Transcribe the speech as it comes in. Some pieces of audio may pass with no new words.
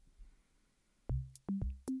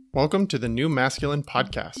Welcome to the New Masculine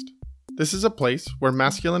Podcast. This is a place where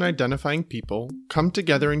masculine identifying people come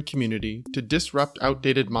together in community to disrupt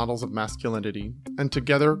outdated models of masculinity and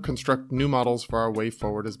together construct new models for our way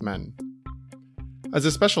forward as men. As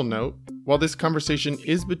a special note, while this conversation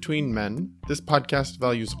is between men, this podcast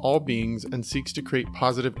values all beings and seeks to create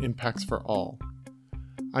positive impacts for all.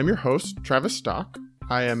 I'm your host, Travis Stock.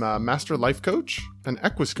 I am a master life coach, an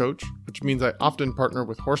equus coach, which means I often partner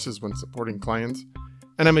with horses when supporting clients,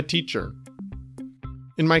 and I'm a teacher.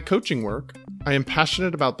 In my coaching work, I am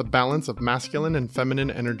passionate about the balance of masculine and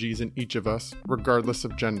feminine energies in each of us, regardless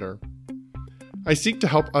of gender. I seek to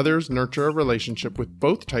help others nurture a relationship with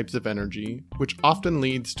both types of energy, which often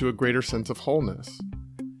leads to a greater sense of wholeness.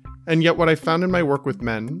 And yet what I found in my work with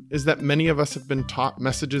men is that many of us have been taught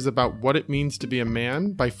messages about what it means to be a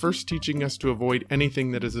man by first teaching us to avoid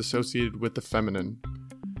anything that is associated with the feminine.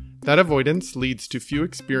 That avoidance leads to few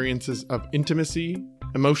experiences of intimacy,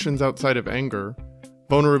 emotions outside of anger,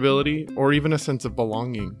 vulnerability, or even a sense of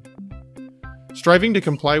belonging. Striving to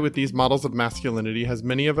comply with these models of masculinity has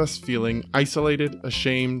many of us feeling isolated,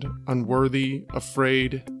 ashamed, unworthy,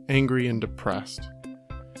 afraid, angry, and depressed.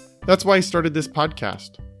 That's why I started this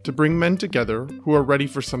podcast, to bring men together who are ready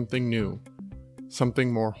for something new,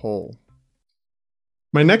 something more whole.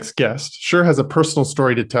 My next guest sure has a personal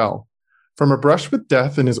story to tell. From a brush with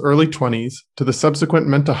death in his early 20s to the subsequent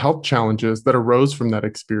mental health challenges that arose from that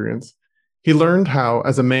experience, he learned how,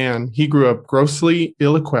 as a man, he grew up grossly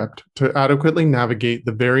ill-equipped to adequately navigate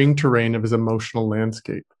the varying terrain of his emotional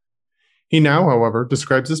landscape. He now, however,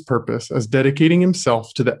 describes his purpose as dedicating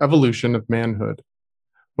himself to the evolution of manhood.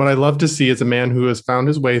 What I love to see is a man who has found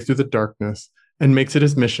his way through the darkness and makes it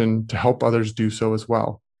his mission to help others do so as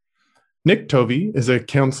well. Nick Tovey is a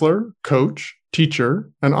counselor, coach, teacher,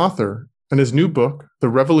 and author, and his new book, The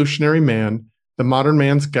Revolutionary Man, The Modern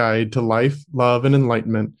Man's Guide to Life, Love, and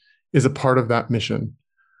Enlightenment, is a part of that mission.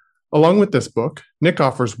 Along with this book, Nick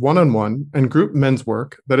offers one-on-one and group men's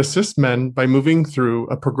work that assists men by moving through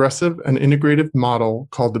a progressive and integrative model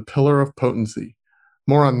called the Pillar of Potency.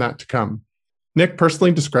 More on that to come. Nick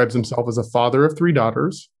personally describes himself as a father of 3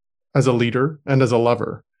 daughters, as a leader, and as a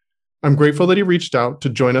lover. I'm grateful that he reached out to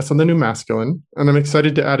join us on The New Masculine, and I'm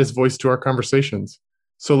excited to add his voice to our conversations.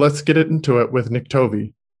 So let's get into it with Nick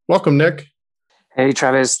Tovey. Welcome, Nick. Hey,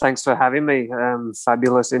 Travis. Thanks for having me.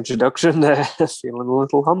 Fabulous introduction. Feeling a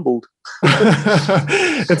little humbled.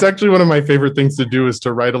 It's actually one of my favorite things to do is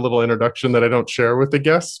to write a little introduction that I don't share with the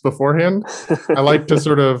guests beforehand. I like to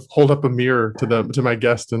sort of hold up a mirror to my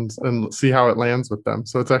guest and see how it lands with them.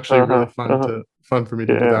 So it's actually really fun for me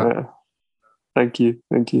to do that. Thank you.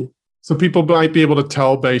 So people might be able to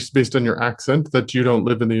tell based on your accent that you don't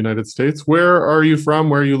live in the United States. Where are you from?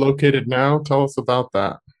 Where are you located now? Tell us about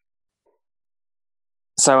that.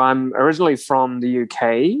 So I'm originally from the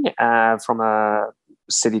UK, from a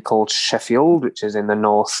city called Sheffield, which is in the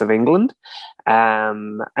north of England.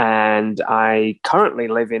 And I currently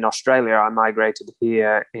live in Australia. I migrated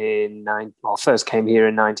here first came here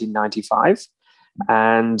in 1995.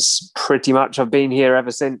 And pretty much I've been here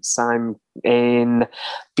ever since. I'm in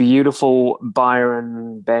beautiful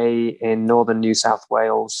Byron Bay in northern New South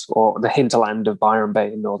Wales, or the hinterland of Byron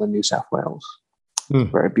Bay in northern New South Wales.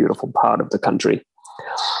 Very beautiful part of the country.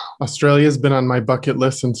 Australia's been on my bucket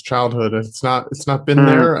list since childhood. It's not been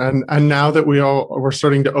there, and now that we're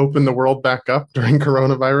starting to open the world back up during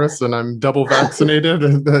coronavirus, and I'm double vaccinated,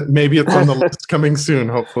 that maybe it's on the list coming soon.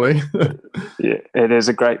 Hopefully, yeah, it is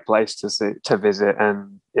a great place to visit,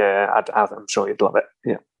 and yeah, I'm sure you'd love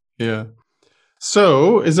it. Yeah.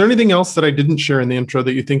 So, is there anything else that I didn't share in the intro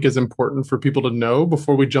that you think is important for people to know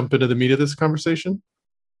before we jump into the meat of this conversation?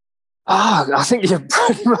 I think you've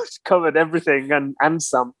pretty much covered everything and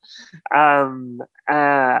some.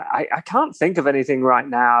 I can't think of anything right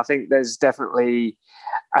now. I think there's definitely,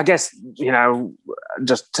 I guess,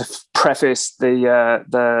 just to preface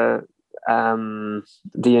the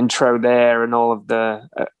intro there and all of the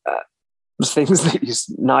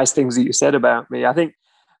nice things that you said about me. I think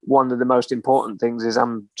one of the most important things is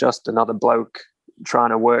I'm just another bloke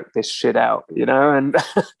trying to work this shit out, and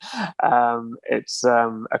it's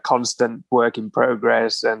a constant work in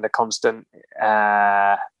progress and a constant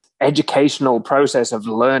educational process of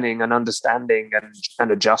learning and understanding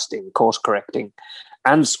and adjusting, course correcting,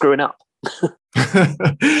 and screwing up.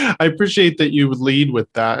 I appreciate that you lead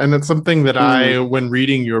with that. And it's something that I, when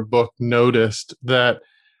reading your book, noticed that,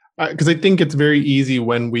 because I think it's very easy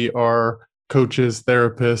when we are coaches,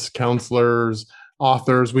 therapists, counselors,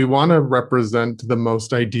 authors, we want to represent the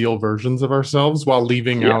most ideal versions of ourselves while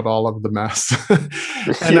leaving Yeah. out all of the mess.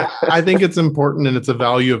 And Yeah. I think it's important, and it's a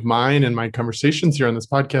value of mine and my conversations here on this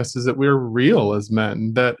podcast, is that we're real as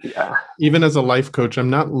men, that Yeah. even as a life coach,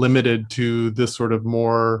 I'm not limited to this sort of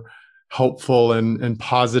more helpful and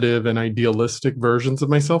positive and idealistic versions of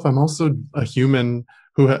myself. I'm also a human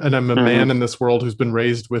and I'm a man Mm-hmm. in this world who's been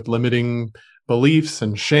raised with limiting beliefs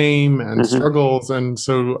and shame and Mm-hmm. struggles. And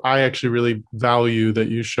so I actually really value that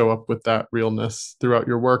you show up with that realness throughout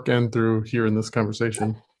your work and through here in this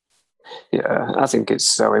conversation. Yeah, I think it's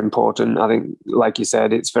so important. I think, like you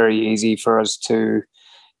said, it's very easy for us to,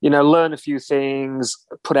 learn a few things,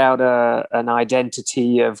 put out an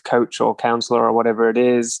identity of coach or counselor or whatever it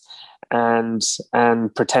is, and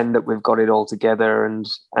pretend that we've got it all together. And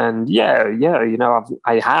I've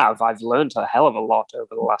learned a hell of a lot over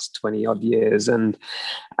the last 20 odd years, um,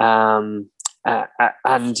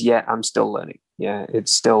 and yet I'm still learning. Yeah,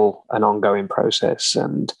 it's still an ongoing process,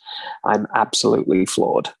 and I'm absolutely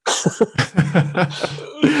flawed.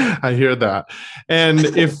 I hear that. And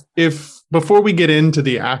if before we get into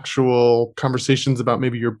the actual conversations about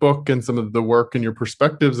maybe your book and some of the work and your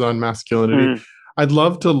perspectives on masculinity, Mm, I'd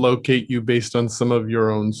love to locate you based on some of your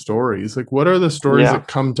own stories. Like, what are the stories yeah. that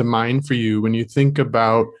come to mind for you when you think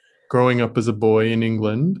about growing up as a boy in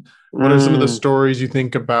England? What are some of the Mm, stories you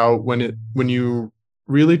think about when you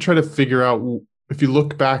really try to figure out, if you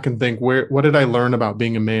look back and think, what did I learn about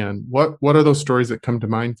being a man? What are those stories that come to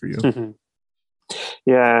mind for you?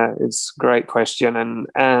 yeah, it's a great question,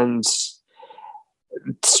 and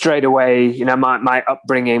straight away, my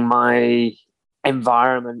upbringing, my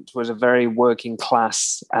environment was a very working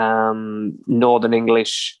class, Northern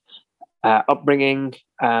English upbringing.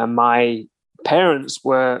 My parents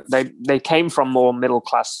they came from more middle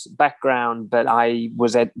class background, but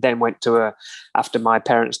then went to after my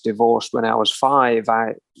parents divorced when I was 5.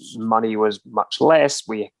 Money was much less.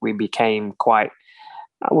 We became quite,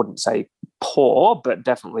 I wouldn't say poor, but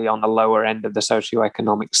definitely on the lower end of the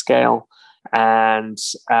socioeconomic scale. And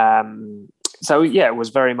so, yeah, it was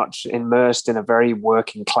very much immersed in a very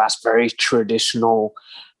working class, very traditional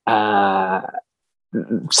uh,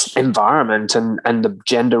 environment, and the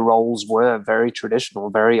gender roles were very traditional,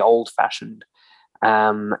 very old fashioned.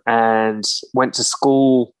 And went to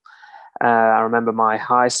school. I remember my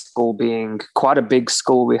high school being quite a big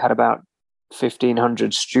school. We had about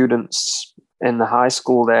 1,500 students in the high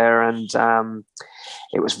school there, and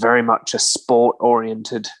it was very much a sport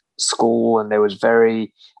oriented school. And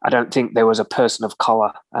I don't think there was a person of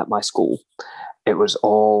color at my school. It was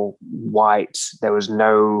all white. There was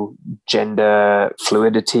no gender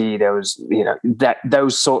fluidity. There was,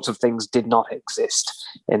 those sorts of things did not exist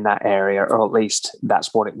in that area, or at least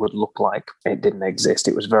that's what it would look like. It didn't exist.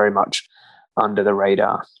 It was very much under the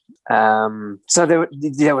radar. So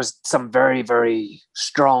there was some very, very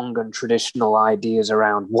strong and traditional ideas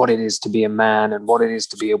around what it is to be a man and what it is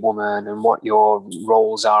to be a woman and what your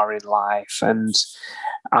roles are in life. And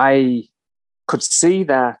I could see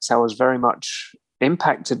that. I was very much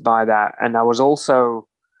impacted by that. And I was also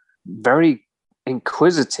very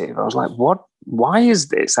inquisitive. I was like, why is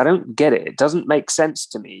this? I don't get it. It doesn't make sense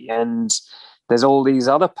to me. And there's all these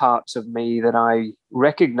other parts of me that I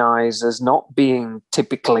recognize as not being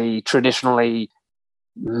typically traditionally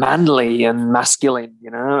manly and masculine.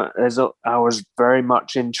 I was very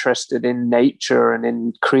much interested in nature and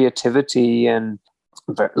in creativity, and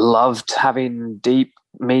loved having deep,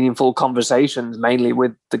 meaningful conversations, mainly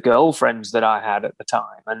with the girlfriends that I had at the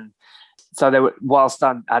time. And so whilst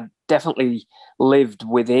I definitely lived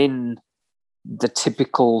within the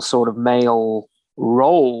typical sort of male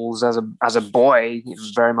roles as a boy,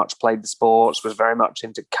 very much played the sports, was very much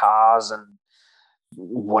into cars and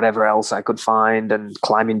whatever else I could find, and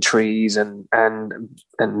climbing trees, and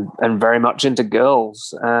very much into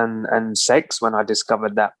girls and sex when I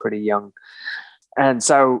discovered that pretty young. And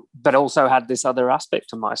so, but also had this other aspect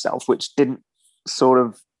to myself which didn't sort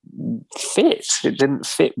of fit. It didn't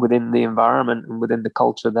fit within the environment and within the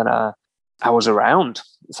culture that I was around.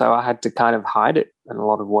 So I had to kind of hide it in a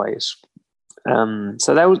lot of ways.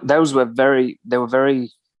 So those were very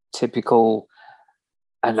typical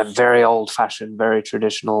and a very old-fashioned, very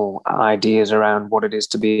traditional ideas around what it is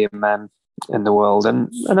to be a man in the world.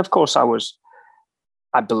 And of course,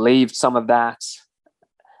 I believed some of that.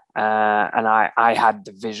 And I had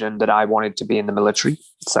the vision that I wanted to be in the military.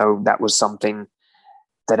 So that was something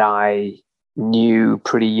that I knew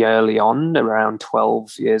pretty early on, around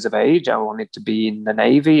 12 years of age. I wanted to be in the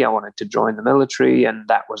Navy. I wanted to join the military. And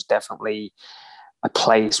that was definitely a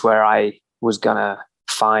place where I was going to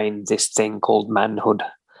find this thing called manhood.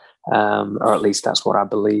 Or at least that's what I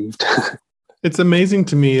believed. It's amazing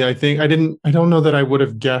to me. I don't know that I would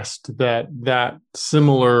have guessed that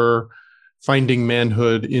similar finding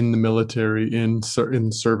manhood in the military in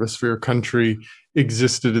service for your country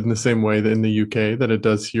existed in the same way that in the UK that it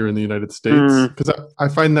does here in the United States. Mm, Because I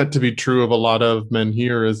find that to be true of a lot of men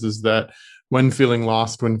here is that when feeling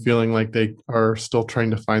lost, when feeling like they are still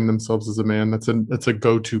trying to find themselves as a man, that's a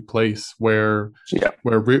go-to place yeah,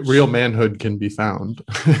 where real manhood can be found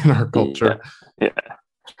in our yeah, culture. yeah,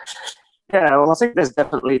 yeah. Well, I think there's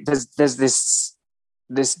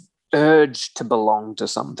this urge to belong to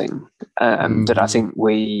something that I Mhm. think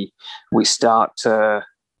we start to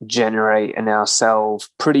generate in ourselves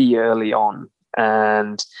pretty early on,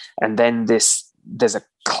 and then there's a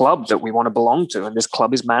club that we want to belong to, and this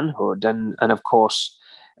club is manhood, and of course,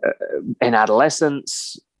 in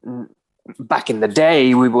adolescence. Back in the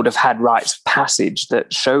day, we would have had rites of passage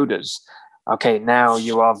that showed us, okay, now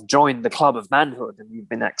you have joined the club of manhood and you've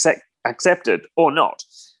been accepted or not.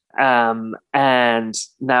 And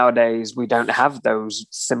nowadays, we don't have those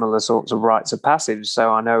similar sorts of rites of passage.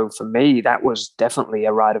 So I know for me, that was definitely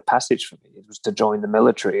a rite of passage for me. It was to join the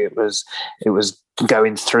military. It was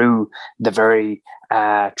going through the very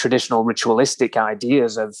traditional ritualistic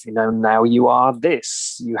ideas of, now you are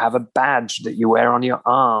this. You have a badge that you wear on your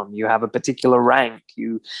arm. You have a particular rank.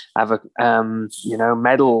 You have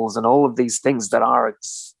medals and all of these things that are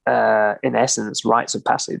in essence rites of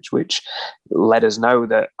passage, which let us know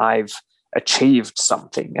that I've achieved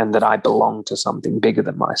something and that I belong to something bigger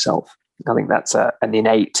than myself. I think that's an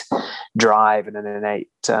innate drive and an innate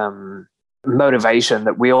motivation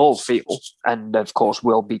that we all feel, and of course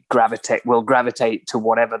we'll gravitate to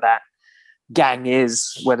whatever that gang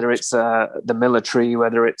is, whether it's the military,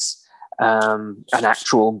 whether it's an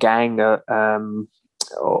actual gang,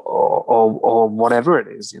 or whatever it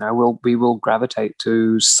is. We will gravitate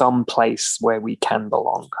to some place where we can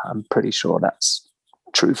belong. I'm pretty sure that's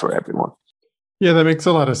true for everyone. Yeah, that makes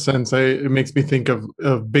a lot of sense. It makes me think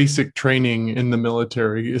of basic training in the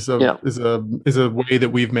military Yeah. is a way that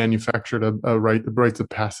we've manufactured a rites of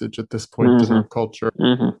passage at this point in Mm-hmm. our culture.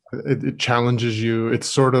 Mm-hmm. It challenges you. It's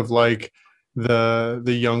sort of like the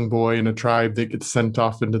young boy in a tribe that gets sent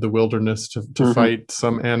off into the wilderness to Mm-hmm. fight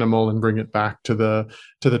some animal and bring it back to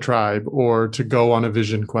the tribe, or to go on a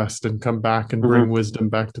vision quest and come back and bring Mm-hmm. wisdom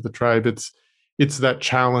back to the tribe. It's that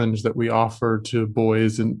challenge that we offer to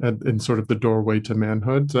boys in sort of the doorway to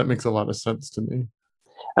manhood. So that makes a lot of sense to me.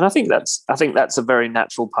 And I think that's a very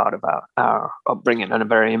natural part of our upbringing and a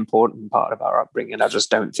very important part of our upbringing. I just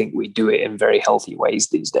don't think we do it in very healthy ways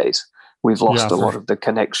these days. We've Yeah, lost a for lot of the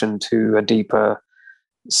connection to a deeper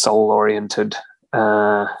soul-oriented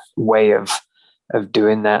way of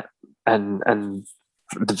doing that, and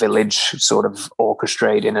the village sort of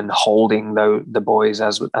orchestrating and holding the boys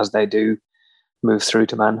as they do move through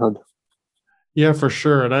to manhood. Yeah, for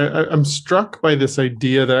sure. And I'm struck by this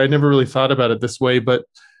idea that I never really thought about it this way, but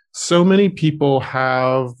so many people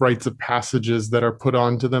have rites of passages that are put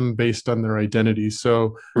onto them based on their identity.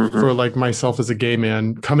 So Mm-hmm. for like myself as a gay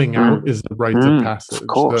man, coming out Mm. is the rites of Mm. Of passage,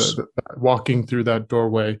 course. walking through that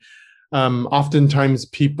doorway. Oftentimes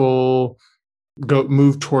people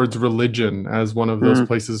move towards religion as one of those Mm.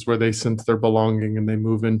 places where they sense their belonging and they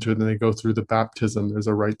move into it and they go through the baptism. There's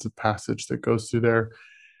a rites of passage that goes through there.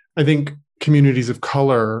 I think communities of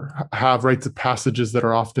color have rites of passages that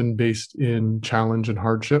are often based in challenge and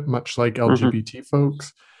hardship, much like Mm-hmm. LGBT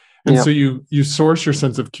folks. And Yeah. so you source your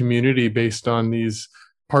sense of community based on these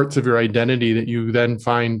parts of your identity that you then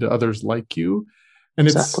find others like you. And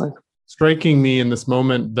it's Exactly. striking me in this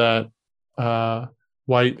moment that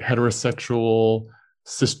white heterosexual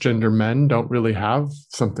cisgender men don't really have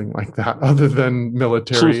something like that other than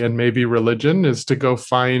military and maybe religion, is to go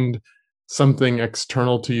find something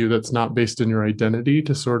external to you that's not based in your identity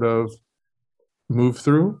to sort of move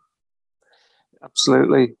through.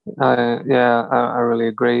 Absolutely. Yeah, I really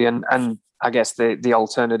agree. And I guess the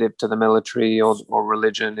alternative to the military or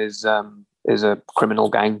religion is a criminal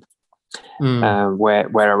gang, Mm.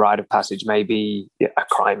 where a rite of passage may be a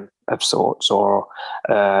crime of sorts, or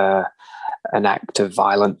uh, an act of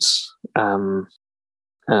violence, and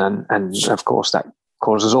of course that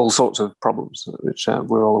causes all sorts of problems, which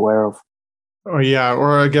we're all aware of. Oh yeah,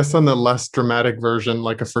 or I guess on the less dramatic version,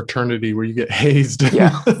 like a fraternity where you get hazed,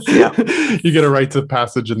 Yeah, yeah, you get a rites of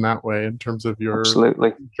passage in that way in terms of your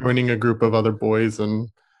absolutely. joining a group of other boys. And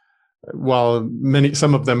while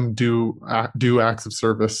some of them do acts of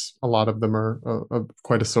service, a lot of them are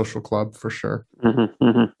quite a social club for sure. Mm-hmm,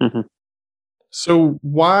 mm-hmm, mm-hmm. So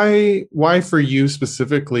why for you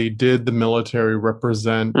specifically did the military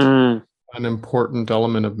represent an important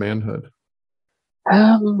element of manhood?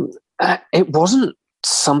 Um, it wasn't.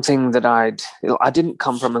 something that I didn't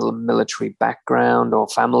come from a military background or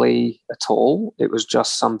family at all. It was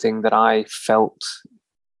just something that I felt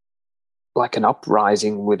like an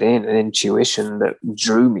uprising within, an intuition that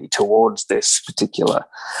drew me towards this particular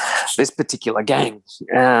gang.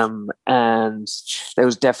 And there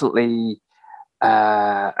was definitely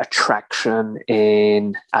attraction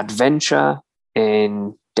in adventure,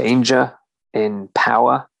 in danger, in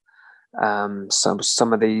power. So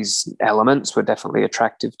some of these elements were definitely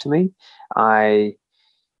attractive to me. I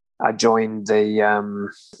joined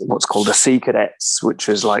the what's called the Sea Cadets, which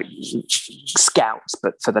was like scouts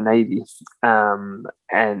but for the Navy, and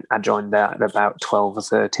I joined that at about 12 or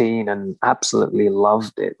 13 and absolutely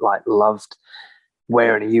loved it. Like loved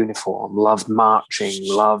wearing a uniform, loved marching,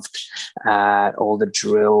 loved all the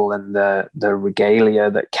drill and the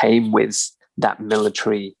regalia that came with that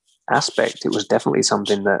military aspect. It was definitely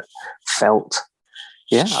something that felt,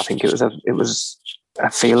 I think it was a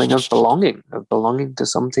feeling of belonging to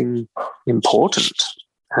something important.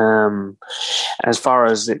 As far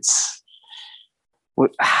as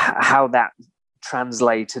how that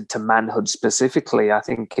translated to manhood specifically, I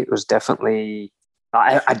think it was definitely,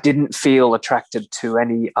 I didn't feel attracted to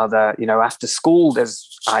any other, after school,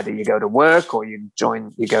 there's either you go to work or you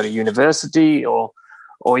go to university or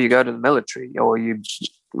you go to the military or you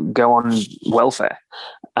go on welfare.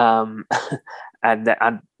 And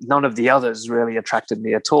none of the others really attracted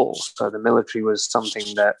me at all. So the military was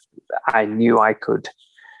something that I knew I could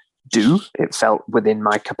do. It felt within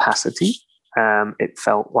my capacity. It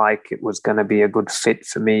felt like it was going to be a good fit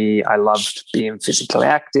for me. I loved being physically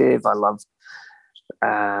active. I loved,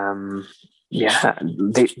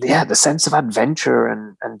 the sense of adventure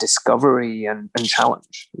and discovery and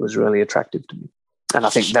challenge was really attractive to me. And I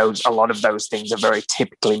think a lot of those things are very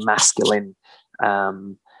typically masculine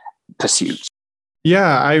pursuits.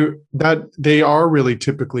 Yeah, that they are really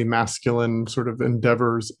typically masculine sort of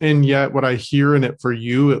endeavors. And yet what I hear in it for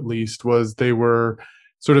you at least was they were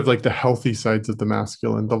sort of like the healthy sides of the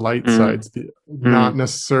masculine, the light sides, not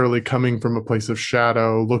necessarily coming from a place of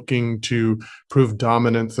shadow, looking to prove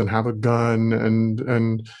dominance and have a gun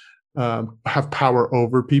and have power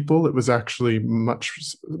over people. It was actually much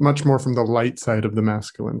more from the light side of the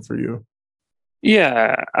masculine for you.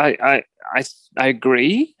 Yeah, I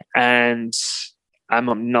agree, and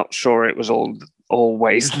I'm not sure it was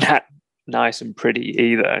always that nice and pretty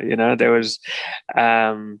either. There was,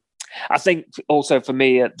 I think also for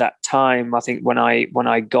me at that time, I think when I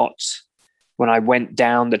went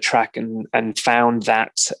down the track and found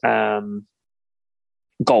that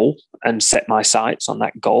goal and set my sights on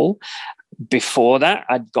that goal. Before that,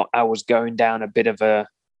 I was going down a bit of a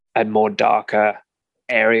more darker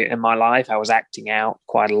area in my life. I was acting out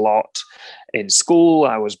quite a lot in school.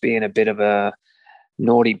 I was being a bit of a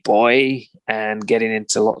naughty boy and getting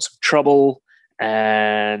into lots of trouble,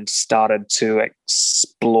 and started to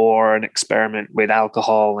explore and experiment with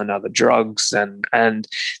alcohol and other drugs. And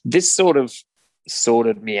this sort of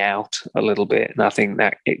sorted me out a little bit. And I think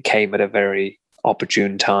that it came at a very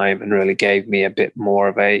opportune time and really gave me a bit more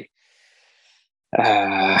of a,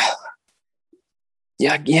 I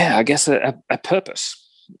guess a purpose.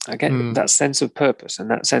 I get that sense of purpose and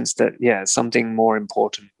that sense that, something more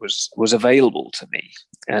important was available to me.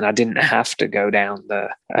 And I didn't have to go down the,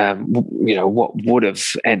 what would have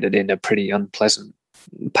ended in a pretty unpleasant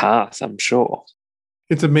path, I'm sure.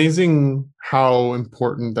 It's amazing how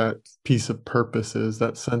important that piece of purpose is,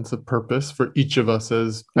 that sense of purpose for each of us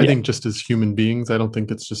I think just as human beings. I don't think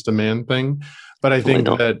it's just a man thing, but I think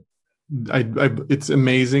that it's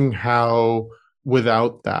amazing how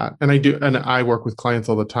without that, and I work with clients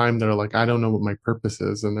all the time that are like, I don't know what my purpose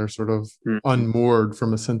is, and they're sort of unmoored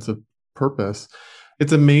from a sense of purpose.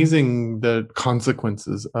 It's amazing the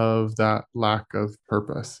consequences of that lack of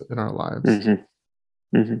purpose in our lives.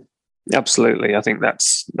 Mm-hmm. Mm-hmm. Absolutely. I think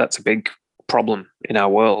that's a big problem in our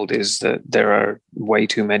world, is that there are way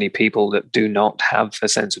too many people that do not have a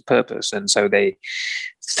sense of purpose. And so they,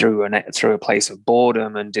 through a place of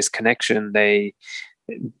boredom and disconnection, they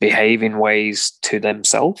behave in ways to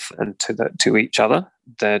themselves and to each other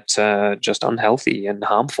that are just unhealthy and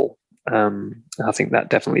harmful. I think that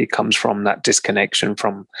definitely comes from that disconnection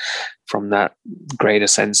from that greater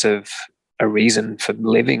sense of a reason for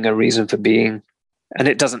living, a reason for being. And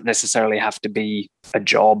it doesn't necessarily have to be a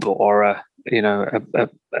job or a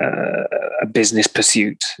business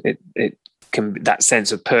pursuit. It can, that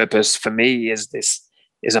sense of purpose for me is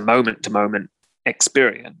a moment to moment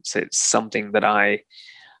experience. It's something that I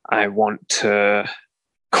want to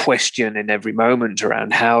question in every moment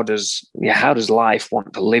around how does life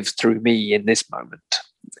want to live through me in this moment.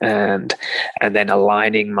 and then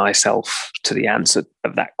aligning myself to the answer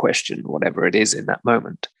of that question, whatever it is in that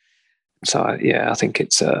moment. So I think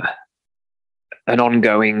it's an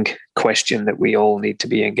ongoing question that we all need to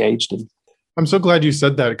be engaged in. I'm so glad you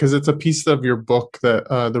said that, because it's a piece of your book, that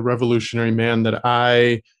The Revolutionary Man, that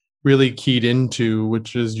I really keyed into,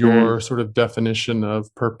 which is your sort of definition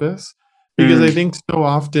of purpose. Because I think so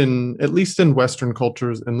often, at least in Western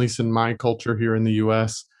cultures, at least in my culture here in the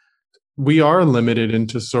US, we are limited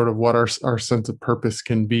into sort of what our sense of purpose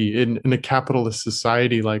can be. In a capitalist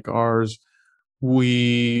society like ours,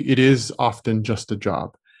 it is often just a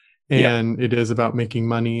job. And it is about making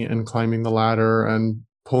money and climbing the ladder and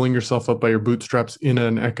pulling yourself up by your bootstraps in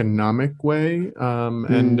an economic way,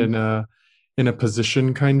 and in a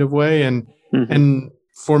position kind of way. And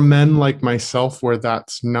for men like myself, where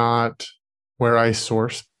that's not where I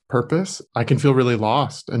source purpose, I can feel really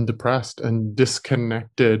lost and depressed and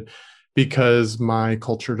disconnected, because my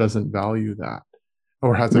culture doesn't value that,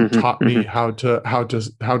 or hasn't taught me how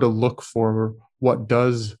to look for what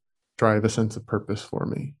does drive a sense of purpose for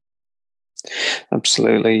me.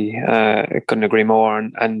 Absolutely. I couldn't agree more.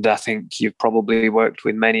 And I think you've probably worked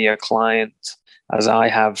with many a client, as I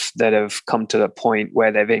have, that have come to the point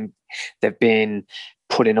where they've been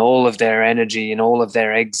putting all of their energy and all of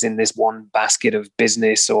their eggs in this one basket of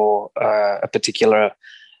business or a particular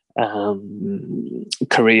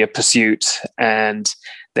career pursuit, and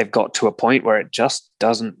they've got to a point where it just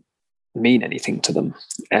doesn't mean anything to them,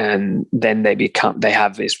 and then they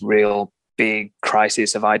have this real big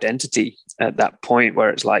crisis of identity at that point, where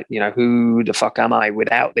it's like, who the fuck am I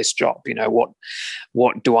without this job?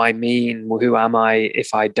 What do I mean? Who am I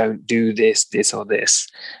if I don't do this or this?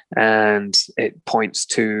 And it points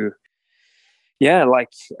to, I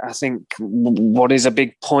think what is a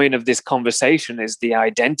big point of this conversation is the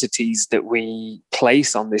identities that we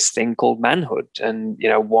place on this thing called manhood. And,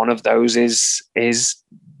 one of those is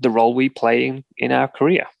the role we play in our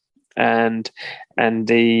career, and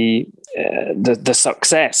the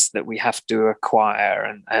success that we have to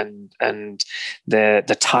acquire, and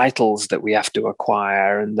the titles that we have to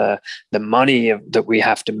acquire, and the money that we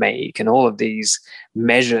have to make, and all of these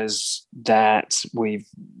measures that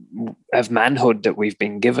of manhood that we've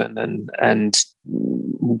been given, and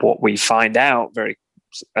what we find out very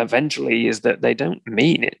eventually is that they don't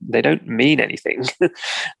mean it. They don't mean anything.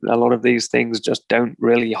 A lot of these things just don't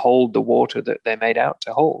really hold the water that they're made out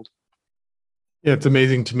to hold. Yeah, it's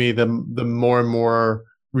amazing to me, the more and more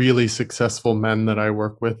really successful men that I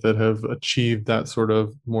work with that have achieved that sort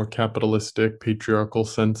of more capitalistic, patriarchal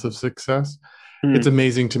sense of success. It's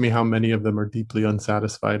amazing to me how many of them are deeply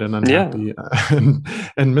unsatisfied and unhappy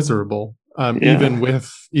and miserable, even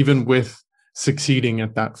with succeeding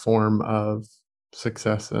at that form of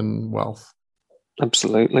success and wealth.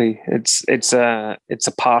 Absolutely, it's a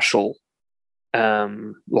partial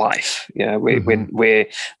life. We're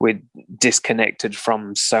disconnected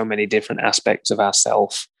from so many different aspects of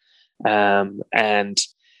ourselves, and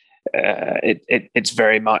it's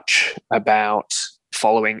very much about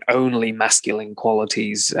following only masculine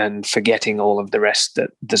qualities and forgetting all of the rest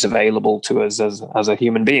that's available to us as a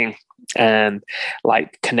human being, and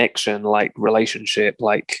like connection, like relationship,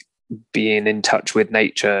 like being in touch with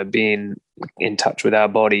nature, being in touch with our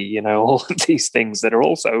body, all of these things that are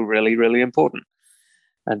also really, really important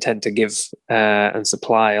and tend to give and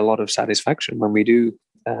supply a lot of satisfaction when we do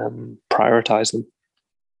prioritize them.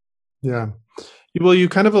 Yeah. Well, you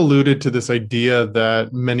kind of alluded to this idea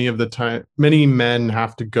that many men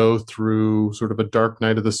have to go through sort of a dark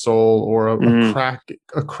night of the soul, or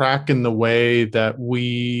a crack in the way that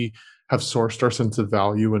we have sourced our sense of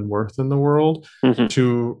value and worth in the world,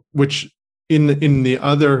 to which on the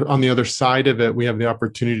other side of it, we have the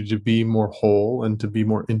opportunity to be more whole and to be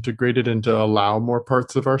more integrated and to allow more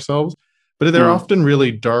parts of ourselves. But they're often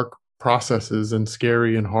really dark processes and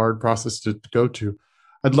scary and hard processes to go to.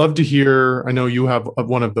 I'd love to hear, I know you have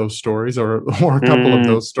one of those stories or a couple of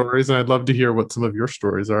those stories, and I'd love to hear what some of your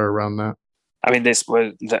stories are around that. I mean, this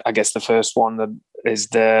was, I guess, the first one that is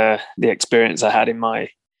the experience I had in my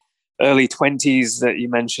early 20s that you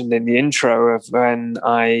mentioned in the intro, of when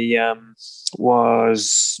I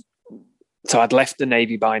I'd left the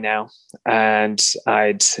Navy by now, and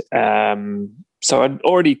I'd done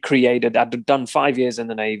 5 years in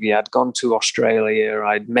the Navy. I'd gone to Australia.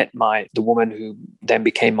 I'd met the woman who then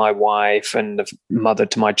became my wife and the mother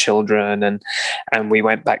to my children. And we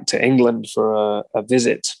went back to England for a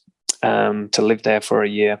visit, to live there for a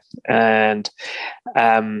year. And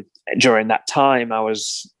during that time, I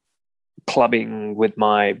was clubbing with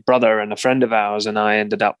my brother and a friend of ours, and I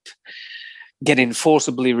ended up getting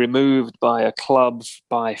forcibly removed by a club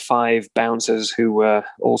by 5 bouncers who were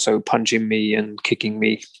also punching me and kicking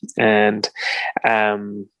me. And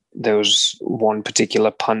there was one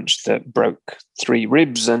particular punch that broke 3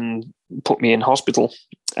 ribs and put me in hospital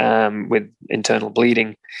with internal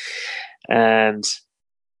bleeding. And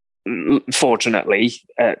fortunately,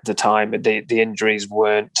 at the time, the injuries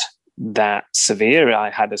weren't that severe.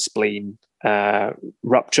 I had a spleen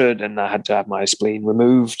ruptured, and I had to have my spleen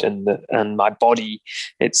removed, and my body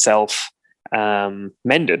itself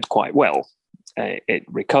mended quite well. It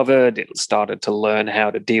recovered. It started to learn how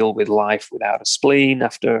to deal with life without a spleen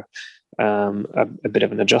after a bit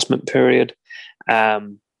of an adjustment period.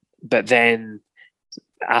 But then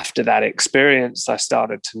after that experience, I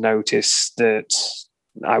started to notice that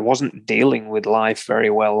I wasn't dealing with life very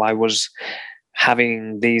well. I was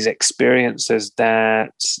having these experiences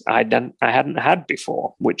that I hadn't had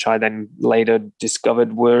before, which I then later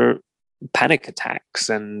discovered were panic attacks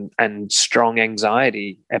and strong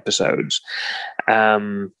anxiety episodes,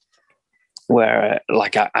 where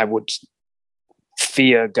like I would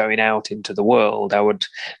fear going out into the world.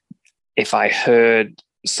 If I heard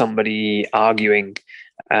somebody arguing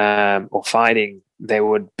or fighting, there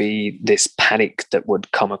would be this panic that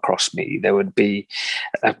would come across me. There would be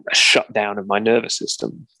a shutdown of my nervous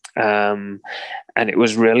system. And it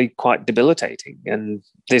was really quite debilitating. And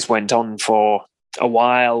this went on for a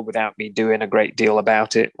while without me doing a great deal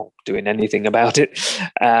about it or doing anything about it,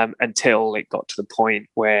 until it got to the point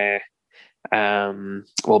where,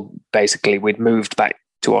 basically we'd moved back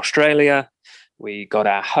to Australia. We got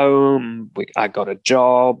our home. I got a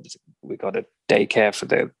job. We got a daycare for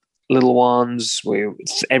the little ones.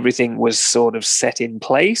 Everything was sort of set in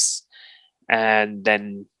place, and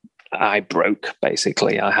then I broke.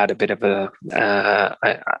 Basically, I had a bit of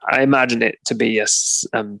I imagine it to be a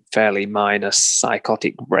fairly minor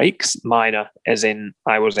psychotic break. Minor, as in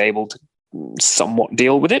I was able to somewhat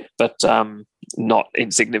deal with it, but not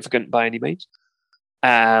insignificant by any means.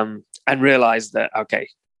 And realized that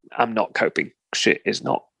I'm not coping. Shit is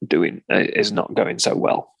not going so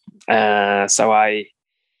well. So I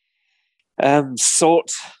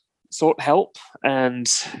sought help and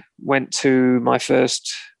went to my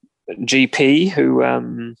first GP, who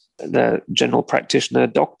the general practitioner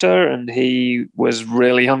doctor, and he was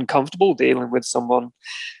really uncomfortable dealing with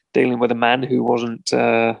a man who wasn't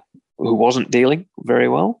dealing very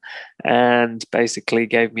well, and basically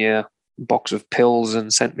gave me a box of pills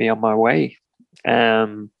and sent me on my way.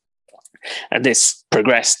 And this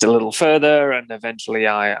progressed a little further, and eventually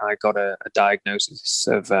I got a diagnosis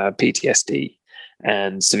of PTSD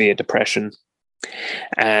and severe depression.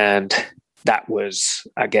 And that was,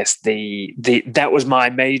 I guess, that was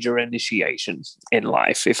my major initiation in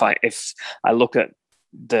life. If I look at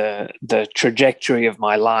the trajectory of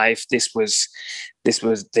my life, this was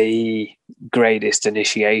the greatest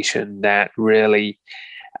initiation that really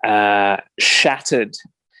shattered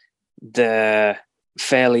the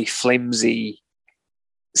fairly flimsy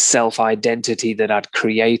self-identity that I'd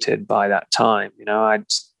created by that time.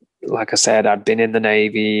 Like I said, I'd been in the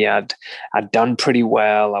Navy. I'd done pretty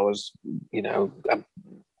well. I was,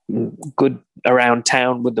 good around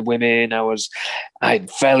town with the women. I'm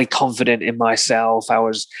fairly confident in myself.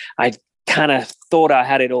 I kind of thought I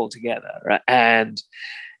had it all together. Right? And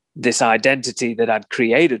this identity that I'd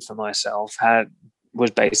created for myself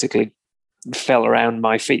was basically fell around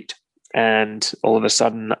my feet. And all of a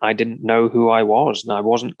sudden, I didn't know who I was, and I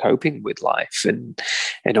wasn't coping with life in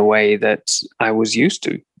a way that I was used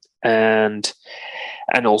to. And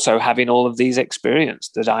also having all of these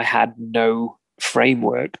experiences that I had no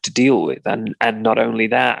framework to deal with. And not only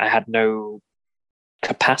that, I had no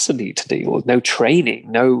capacity to deal with, no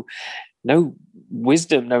training, no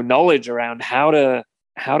wisdom, no knowledge around how to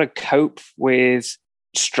cope with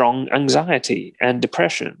strong anxiety and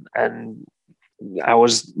depression. And I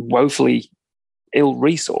was woefully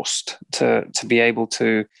ill-resourced to be able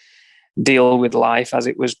to deal with life as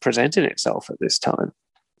it was presenting itself at this time.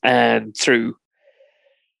 And through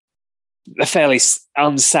a fairly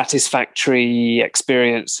unsatisfactory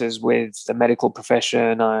experiences with the medical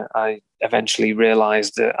profession, I eventually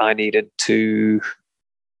realized that I needed to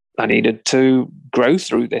grow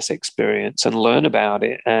through this experience and learn about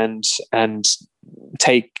it and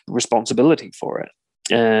take responsibility for it.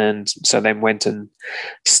 And so then went and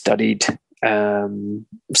studied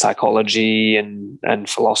psychology and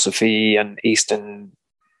philosophy and Eastern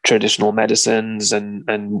traditional medicines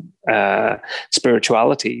and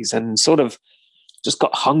spiritualities, and sort of just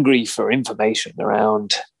got hungry for information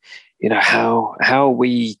around, how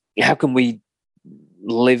can we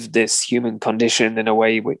live this human condition in a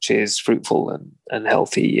way which is fruitful and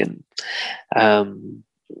healthy. And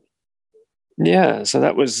so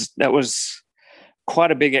that was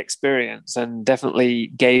quite a big experience, and definitely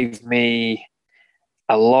gave me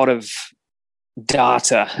a lot of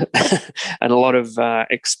data and a lot of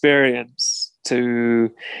experience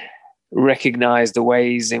to recognize the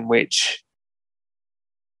ways in which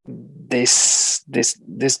this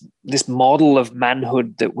model of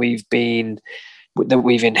manhood that we've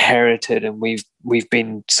inherited and we've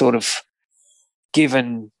been sort of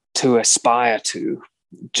given to aspire to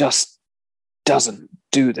just doesn't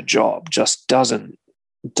do the job, just doesn't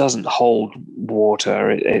hold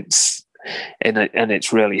water. It's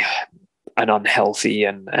really an unhealthy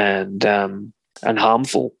and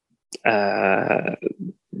harmful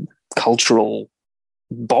cultural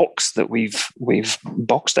box that we've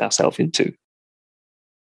boxed ourselves into.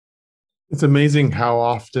 It's amazing how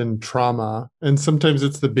often trauma, and sometimes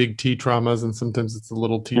it's the big T traumas and sometimes it's the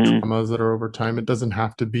little T traumas that are over time. It doesn't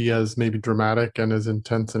have to be as maybe dramatic and as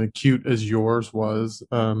intense and acute as yours was.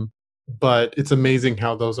 But it's amazing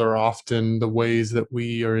how those are often the ways that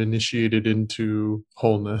we are initiated into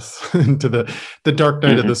wholeness, into the dark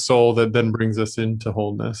night of the soul that then brings us into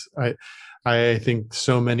wholeness. I think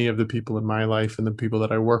so many of the people in my life and the people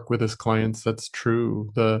that I work with as clients, that's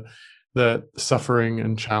true. The suffering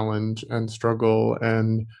and challenge and struggle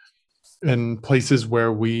and places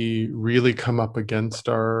where we really come up against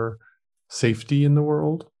our safety in the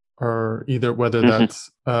world, or either whether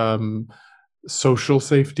that's social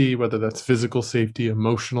safety, whether that's physical safety,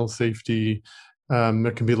 emotional safety.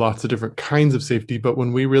 There can be lots of different kinds of safety, but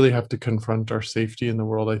when we really have to confront our safety in the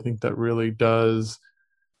world, I think that really does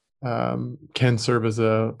can serve as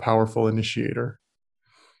a powerful initiator.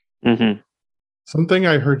 Something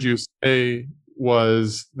I heard you say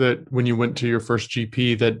was that when you went to your first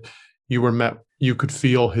GP, that you could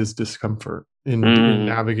feel his discomfort in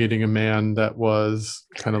navigating a man that was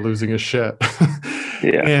kind of losing his shit.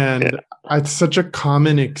 It's such a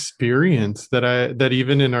common experience that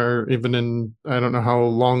even in I don't know how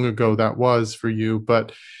long ago that was for you,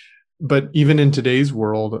 but even in today's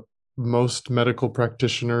world, most medical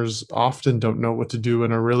practitioners often don't know what to do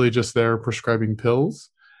and are really just there prescribing pills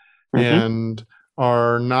and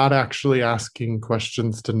are not actually asking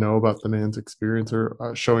questions to know about the man's experience or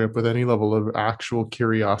showing up with any level of actual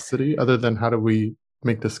curiosity other than how do we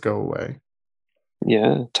make this go away.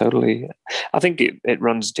 Yeah, totally. I think it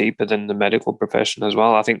runs deeper than the medical profession as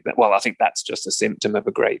well. I think that's just a symptom of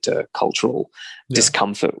a greater cultural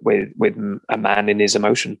discomfort with a man in his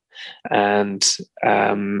emotion. And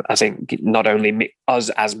I think not only us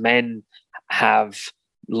as men have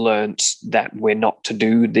learnt that we're not to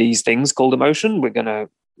do these things called emotion. We're going to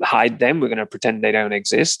hide them. We're going to pretend they don't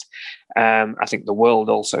exist. I think the world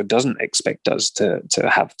also doesn't expect us to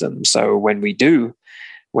have them. So when we do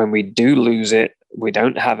lose it, we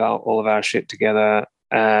don't have all of our shit together,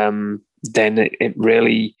 then it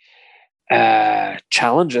really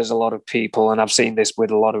challenges a lot of people. And I've seen this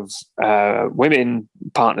with a lot of women,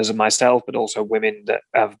 partners of myself, but also women that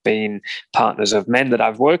have been partners of men that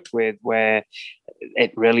I've worked with, where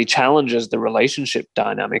it really challenges the relationship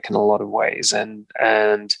dynamic in a lot of ways. And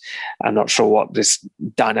I'm not sure what this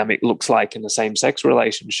dynamic looks like in a same-sex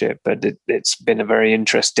relationship, but it's been a very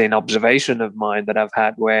interesting observation of mine that I've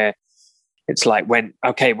had, where it's like when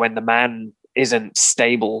the man isn't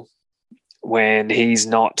stable, when he's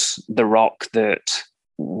not the rock that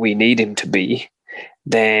we need him to be,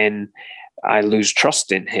 then I lose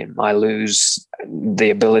trust in him. I lose the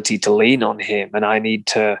ability to lean on him, and I need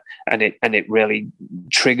to, and it really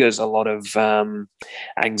triggers a lot of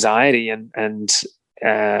anxiety and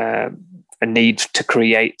a need to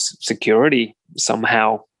create security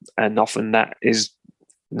somehow. And often that is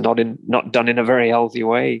not done in a very healthy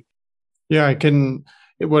way. Yeah,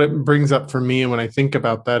 what it brings up for me, and when I think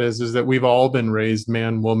about that is that we've all been raised,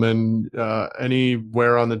 man, woman,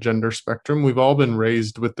 anywhere on the gender spectrum, we've all been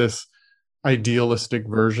raised with this idealistic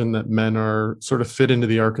version that men are sort of fit into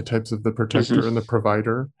the archetypes of the protector and the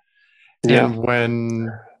provider. Yeah. And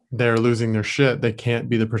when they're losing their shit, they can't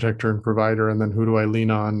be the protector and provider. And then who do I lean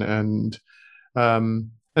on? And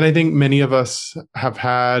I think many of us have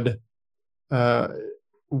had,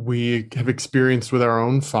 we have experienced with our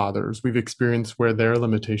own fathers. We've experienced where their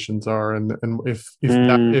limitations are, and if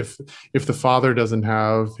the father doesn't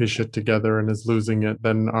have his shit together and is losing it,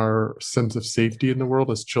 then our sense of safety in the world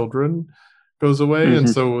as children goes away. And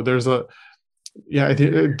so there's I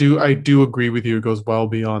do agree with you. It goes well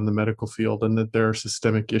beyond the medical field, and that there are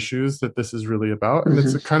systemic issues that this is really about. And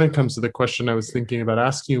it kind of comes to the question I was thinking about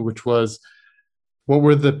asking you, which was, What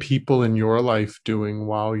were the people in your life doing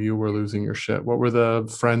while you were losing your shit? What were the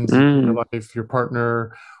friends in your Mm. life, your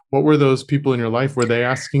partner? What were those people in your life? Were they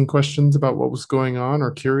asking questions about what was going on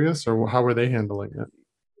or curious, or how were they handling it?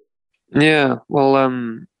 Yeah, well,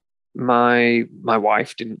 my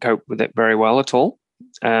wife didn't cope with it very well at all.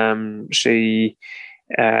 She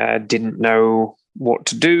didn't know what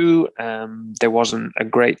to do. There wasn't a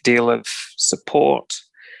great deal of support,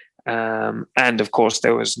 and of course,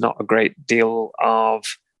 there was not a great deal of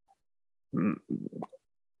mm,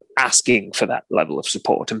 asking for that level of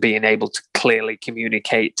support and being able to clearly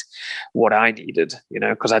communicate what I needed,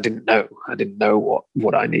 because I didn't know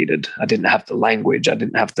what I needed. I didn't have the language. I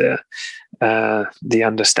didn't have the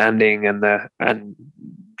understanding and the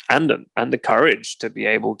courage to be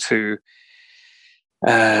able to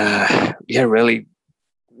really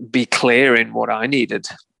be clear in what I needed.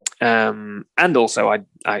 And also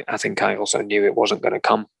I think I also knew it wasn't going to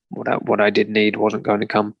come. What I did need wasn't going to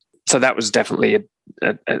come. So that was definitely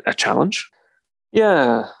a challenge.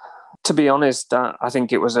 Yeah, to be honest, I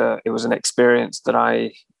think it was an experience that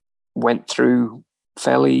I went through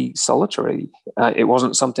fairly solitary. It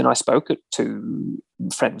wasn't something I spoke to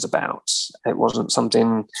friends about. It wasn't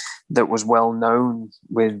something that was well known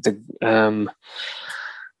with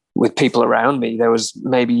people around me. There was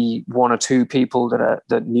maybe one or two people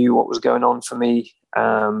that knew what was going on for me,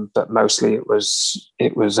 but mostly it was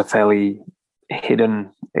a fairly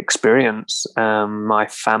hidden experience. My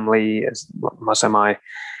family, my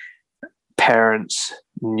parents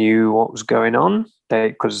knew what was going on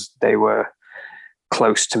because they were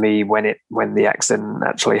close to me when the accident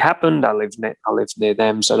actually happened. I lived near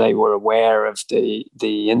them, so they were aware of the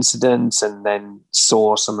incident and then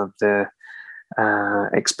saw some of the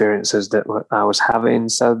experiences that I was having.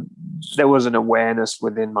 So there was an awareness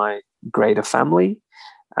within my greater family,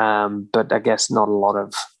 but I guess not a lot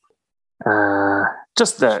of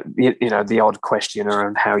just the odd question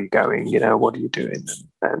around how you're going, what are you doing,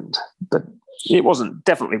 but it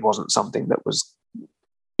definitely wasn't something that was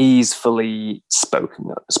easily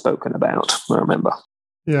spoken about. I remember.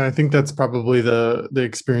 Yeah, I think that's probably the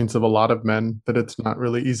experience of a lot of men, that it's not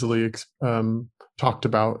really easily talked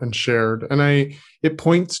about and shared. And it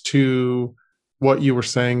points to what you were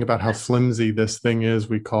saying about how flimsy this thing is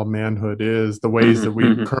we call manhood is, the ways that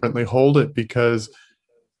we currently hold it, because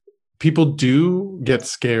people do get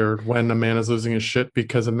scared when a man is losing his shit,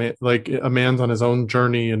 because a man's on his own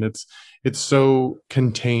journey and it's so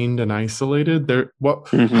contained and isolated.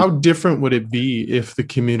 How different would it be if the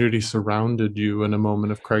community surrounded you in a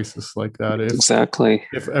moment of crisis like that? Exactly.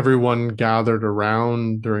 If everyone gathered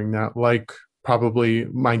around during that, like probably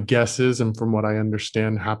my guess is, and from what I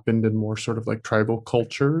understand, happened in more sort of like tribal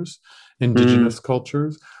cultures, indigenous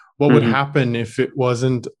cultures. What would happen if it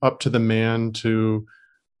wasn't up to the man to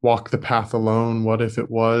walk the path alone? What if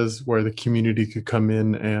it was where the community could come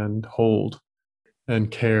in and hold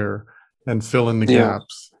and care and fill in the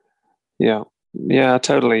gaps? Yeah,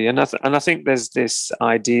 totally. And I think there's this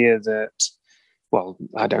idea that, well,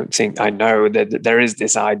 I know that there is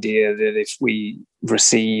this idea that if we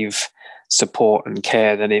receive support and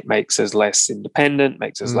care, then it makes us less independent,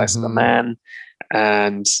 makes us less of a man.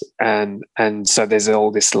 And so there's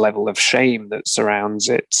all this level of shame that surrounds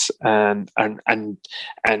it and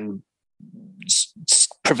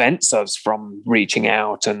prevents us from reaching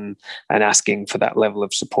out and asking for that level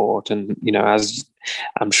of support. And as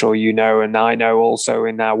I'm sure and I know also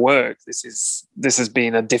in our work, this has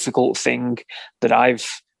been a difficult thing that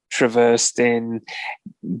I've traversed in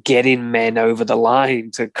getting men over the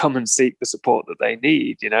line to come and seek the support that they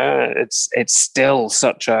need. It's still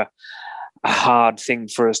such a hard thing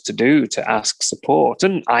for us to do, to ask support.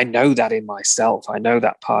 And I know that in myself. I know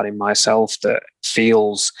that part in myself that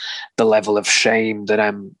feels the level of shame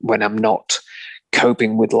when I'm not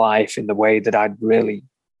coping with life in the way that I'd really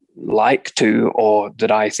like to, or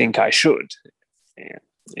that I think I should,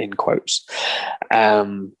 in quotes.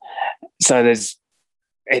 So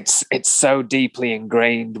it's so deeply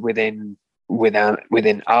ingrained within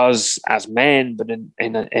us as men, but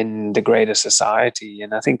in the greater society.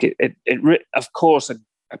 And I think of course,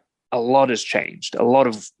 a lot has changed. A lot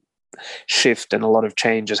of shift and a lot of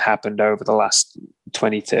change has happened over the last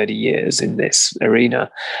 20, 30 years in this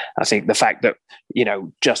arena. I think the fact that,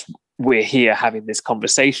 just we're here having this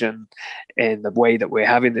conversation in the way that we're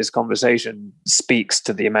having this conversation speaks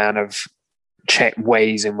to the amount of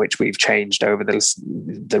ways in which we've changed over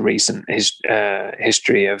the recent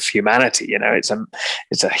history of humanity.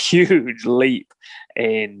 It's a huge leap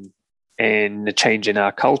in the change in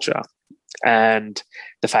our culture, and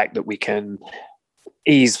the fact that we can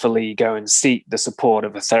easily go and seek the support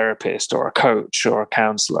of a therapist or a coach or a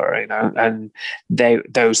counselor, and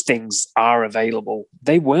those things are available.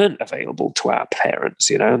 They weren't available to our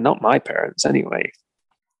parents, not my parents anyway.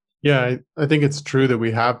 Yeah, I think it's true that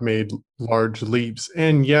we have made large leaps.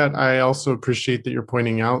 And yet I also appreciate that you're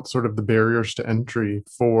pointing out sort of the barriers to entry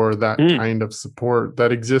for that kind of support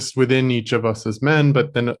that exists within each of us as men,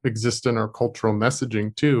 but then exist in our cultural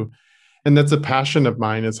messaging too. And that's a passion of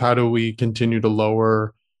mine, is how do we continue to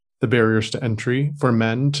lower the barriers to entry for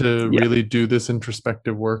men to really do this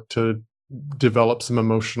introspective work, to develop some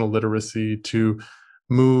emotional literacy, to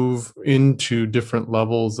move into different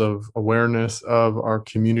levels of awareness of our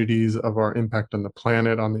communities, of our impact on the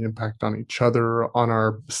planet, on the impact on each other, on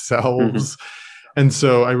ourselves. And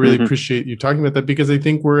so I really appreciate you talking about that, because I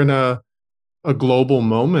think we're in a global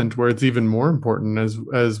moment where it's even more important,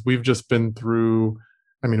 as we've just been through.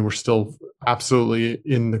 I mean, we're still absolutely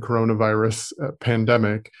in the coronavirus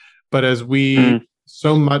pandemic, but as we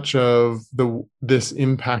so much of this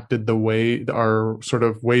impacted the way our sort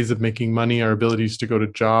of ways of making money, our abilities to go to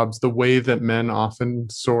jobs, the way that men often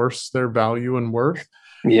source their value and worth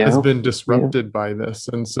has been disrupted by this.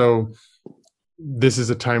 And so this is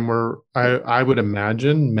a time where I would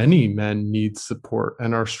imagine many men need support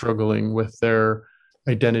and are struggling with their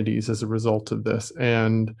identities as a result of this.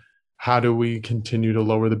 And how do we continue to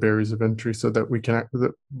lower the barriers of entry so that we can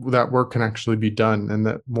that work can actually be done, and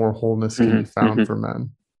that more wholeness can be found for men?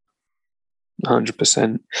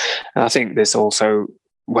 100%. I think this also,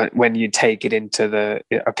 when you take it into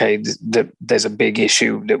there's a big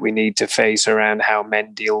issue that we need to face around how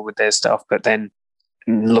men deal with their stuff, but then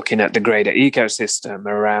looking at the greater ecosystem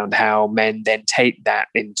around how men then take that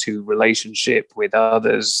into relationship with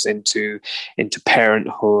others, into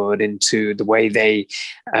parenthood, into the way they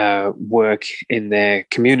work in their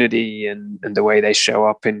community, and the way they show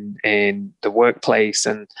up in the workplace,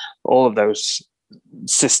 and all of those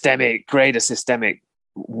greater systemic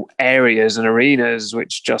areas and arenas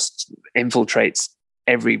which just infiltrates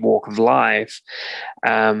every walk of life.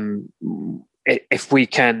 If we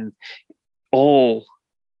can all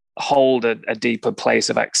hold a deeper place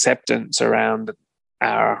of acceptance around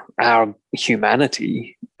our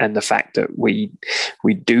humanity, and the fact that we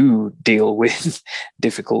do deal with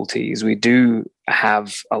difficulties, we do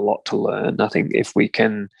have a lot to learn. I think if we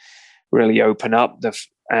can really open up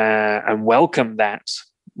and welcome that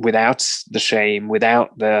without the shame,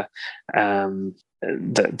 without the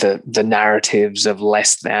narratives of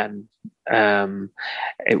less than,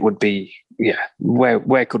 it would be,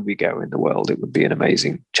 where could we go in the world? It would be an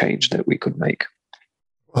amazing change that we could make.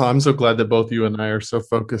 Well, I'm so glad that both you and I are so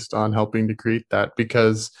focused on helping to create that,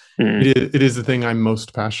 because it is the thing I'm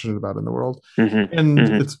most passionate about in the world.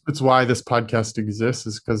 It's why this podcast exists,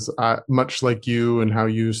 is because much like you and how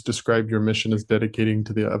you describe your mission as dedicating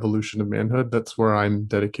to the evolution of manhood, that's where I'm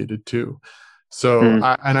dedicated to. So,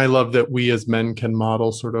 I love that we as men can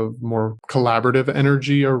model sort of more collaborative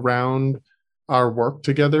energy around our work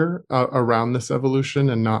together, around this evolution,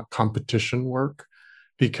 and not competition work.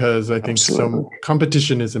 Because I think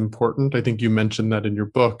competition is important. I think you mentioned that in your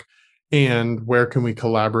book. And where can we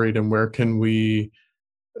collaborate, and where can we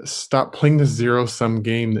stop playing the zero-sum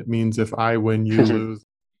game that means if I win, you lose?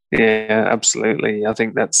 Yeah, absolutely. I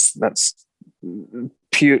think that's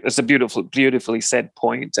it's a beautifully said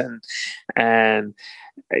point. And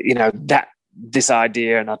that this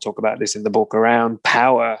idea, and I talk about this in the book, around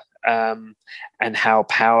power. And how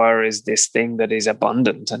power is this thing that is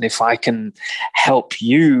abundant. And if I can help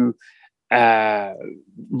you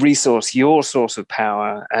resource your source of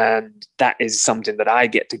power, and that is something that I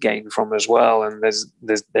get to gain from as well. And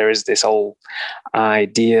there is this whole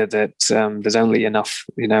idea that there's only enough,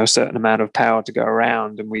 a certain amount of power to go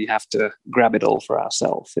around, and we have to grab it all for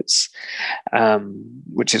ourselves. It's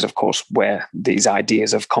which is, of course, where these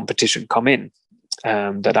ideas of competition come in.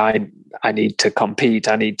 That I need to compete,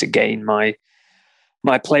 I need to gain my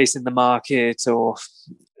place in the market, or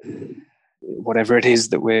whatever it is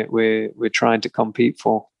that we're trying to compete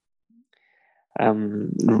for.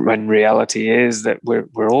 When reality is that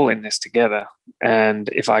we're all in this together, and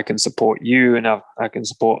if I can support you, and I can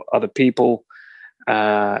support other people,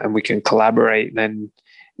 and we can collaborate, then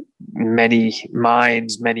many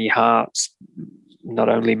minds, many hearts not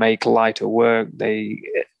only make lighter work, they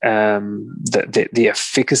the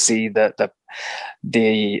efficacy, the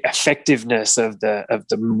effectiveness of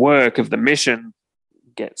the work, of the mission,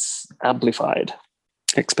 gets amplified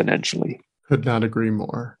exponentially. Could not agree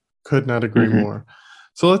more.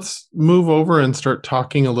 So let's move over and start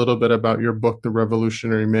talking a little bit about your book, The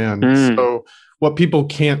Revolutionary Man. Mm. So what people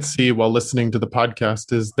can't see while listening to the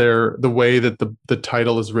podcast is the way that the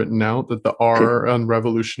title is written out, that the R on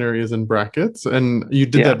revolutionary is in brackets. And you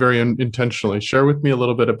did Yeah. that very intentionally. Share with me a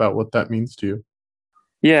little bit about what that means to you.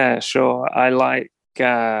 Yeah, sure. I like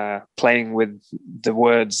playing with the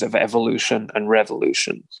words of evolution and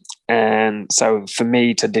revolution. And so for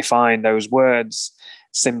me to define those words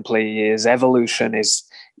simply is evolution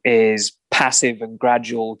is passive and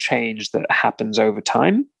gradual change that happens over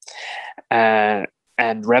time. And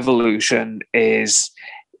revolution is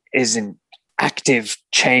an active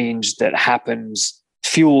change that happens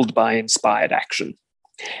fueled by inspired action.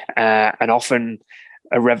 And often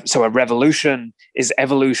so a revolution is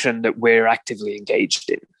evolution that we're actively engaged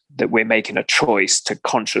in, that we're making a choice to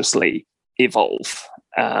consciously evolve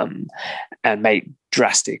and make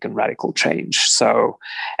drastic and radical change. So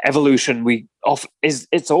evolution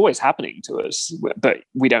it's always happening to us, but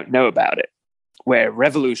we don't know about it. Where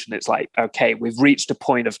revolution, it's like, okay, we've reached a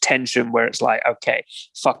point of tension where it's like, okay,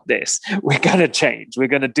 fuck this. We're going to change. We're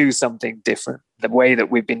going to do something different. The way that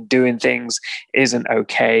we've been doing things isn't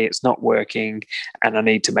okay. It's not working. And I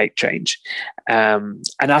need to make change. And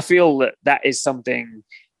I feel that is something,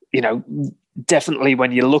 definitely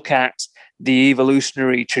when you look at the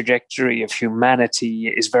evolutionary trajectory of humanity,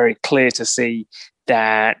 it is very clear to see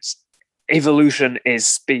that evolution is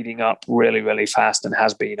speeding up really, really fast and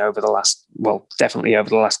has been definitely over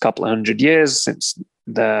the last couple of 100 years since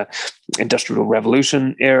the Industrial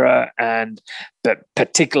Revolution era, but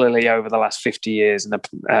particularly over the last 50 years in the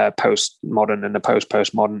postmodern and the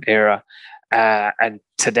post-postmodern era. And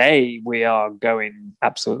today we are going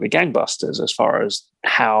absolutely gangbusters as far as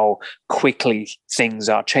how quickly things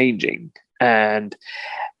are changing. And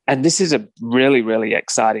this is a really, really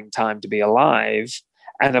exciting time to be alive.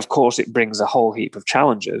 And of course, it brings a whole heap of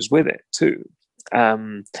challenges with it too.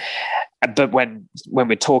 But when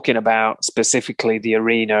we're talking about specifically the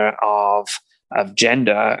arena of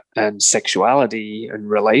gender and sexuality and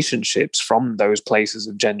relationships from those places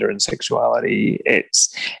of gender and sexuality,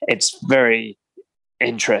 it's very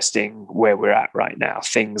interesting where we're at right now.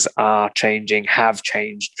 Things are changing, have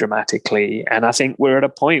changed dramatically. And I think we're at a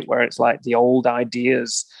point where it's like the old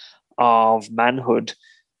ideas of manhood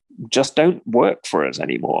just don't work for us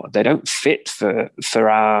anymore. They don't fit for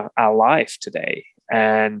our life today.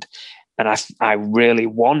 And I really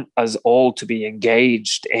want us all to be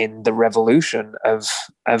engaged in the revolution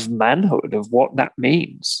of manhood, of what that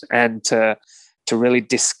means, and to really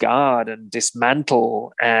discard and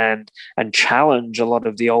dismantle and challenge a lot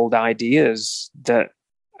of the old ideas that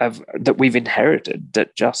we've inherited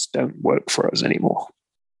that just don't work for us anymore.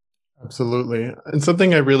 Absolutely. And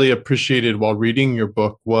something I really appreciated while reading your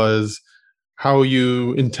book was how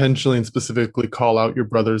you intentionally and specifically call out your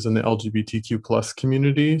brothers in the LGBTQ plus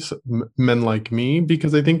community, so men like me,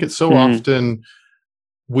 because I think it's so often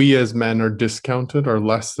we as men are discounted or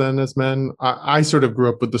less than as men. I sort of grew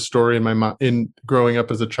up with the story in my mind in growing up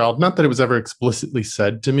as a child. Not that it was ever explicitly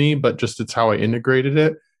said to me, but just it's how I integrated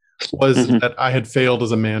it, was that I had failed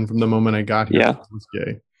as a man from the moment I got here. Yeah. I was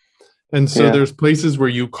gay. And so there's places where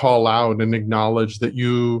you call out and acknowledge that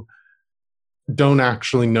you don't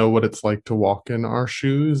actually know what it's like to walk in our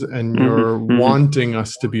shoes, and you're wanting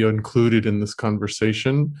us to be included in this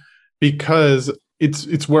conversation, because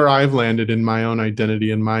it's where I've landed in my own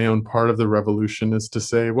identity, and my own part of the revolution is to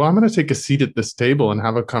say, well, I'm going to take a seat at this table and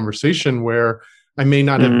have a conversation where I may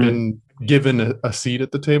not have been given a seat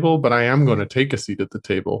at the table, but I am going to take a seat at the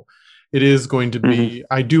table. It is going to be,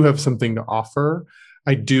 I do have something to offer.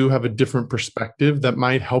 I do have a different perspective that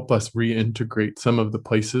might help us reintegrate some of the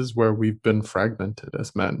places where we've been fragmented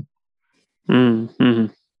as men.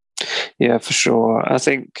 Yeah, for sure. I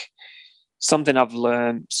think something I've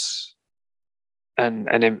learned and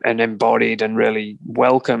embodied and really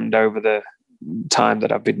welcomed over the time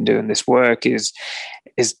that I've been doing this work is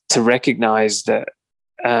to recognize that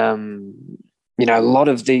a lot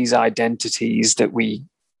of these identities that we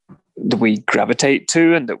gravitate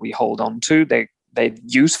to and that we hold on to, they're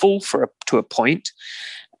useful to a point,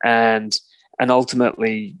 and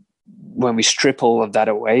ultimately, when we strip all of that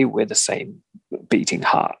away, we're the same beating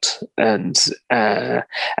heart. And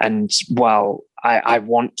while I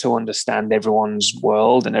want to understand everyone's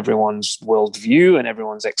world and everyone's worldview and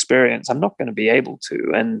everyone's experience, I'm not going to be able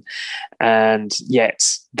to. And yet,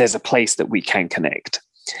 there's a place that we can connect.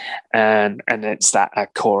 And it's that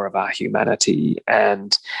at core of our humanity,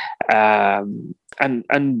 and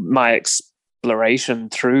my exploration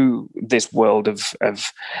through this world of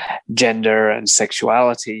gender and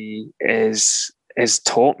sexuality is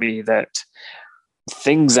taught me that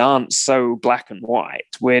things aren't so black and white.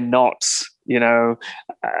 We're not,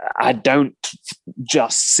 I don't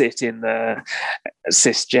just sit in the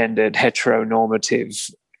cisgendered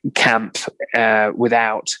heteronormative camp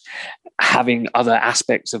without having other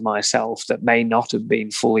aspects of myself that may not have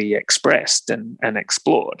been fully expressed and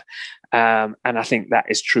explored. And I think that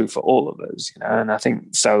is true for all of us, and I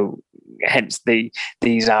think so. Hence,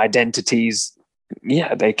 these identities,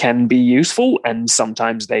 they can be useful, and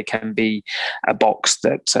sometimes they can be a box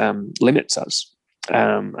that limits us.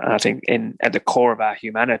 I think at the core of our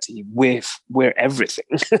humanity, we're everything.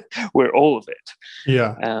 We're all of it.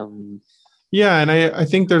 Yeah. And I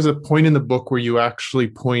think there's a point in the book where you actually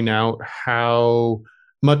point out how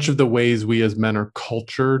much of the ways we as men are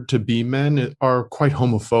cultured to be men are quite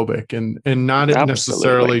homophobic, and not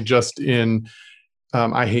necessarily just in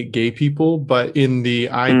I hate gay people, but in the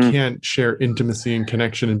I can't share intimacy and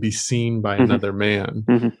connection and be seen by another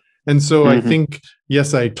man. And so I think,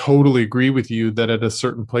 yes, I totally agree with you that at a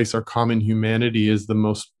certain place, our common humanity is the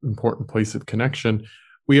most important place of connection.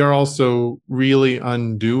 We are also really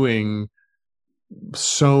undoing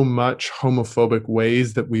so much homophobic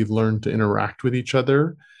ways that we've learned to interact with each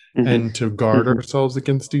other and to guard ourselves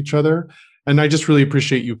against each other. And I just really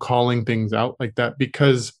appreciate you calling things out like that,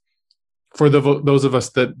 because for those of us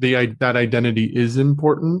that that identity is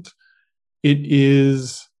important,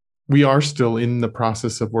 we are still in the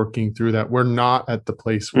process of working through that. We're not at the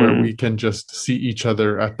place where we can just see each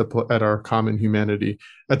other at our common humanity.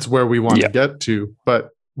 That's where we want to get to,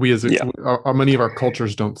 but we many of our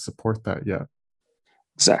cultures don't support that yet.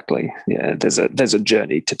 Exactly. Yeah, there's a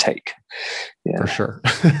journey to take. Yeah, for sure.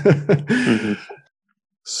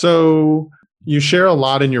 So you share a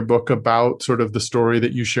lot in your book about sort of the story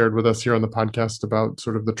that you shared with us here on the podcast about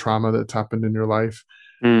sort of the trauma that's happened in your life.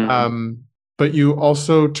 But you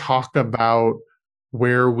also talk about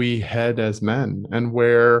where we head as men and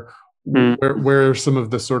where some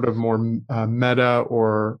of the sort of more meta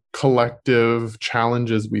or collective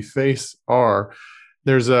challenges we face are.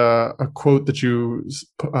 There's a quote that you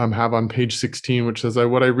have on page 16, which says,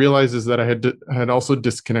 what I realized is that I had also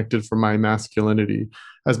disconnected from my masculinity.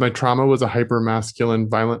 As my trauma was a hyper-masculine,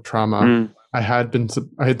 violent trauma, I had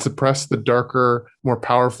suppressed the darker, more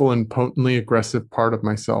powerful and potently aggressive part of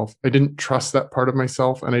myself. I didn't trust that part of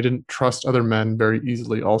myself, and I didn't trust other men very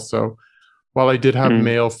easily also. While I did have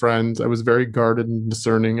male friends, I was very guarded and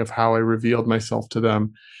discerning of how I revealed myself to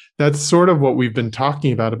them. That's sort of what we've been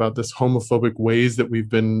talking about this homophobic ways that we've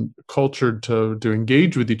been cultured to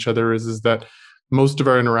engage with each other is that most of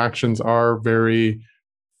our interactions are very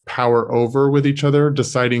power over with each other,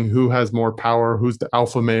 deciding who has more power, who's the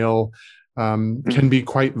alpha male, can be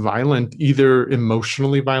quite violent, either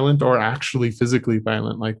emotionally violent or actually physically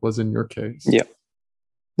violent, like was in your case.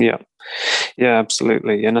 Yeah,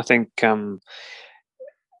 absolutely. And I think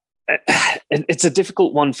it's a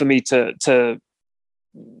difficult one for me to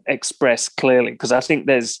express clearly, because I think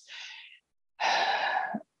there's,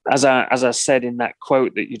 as I said in that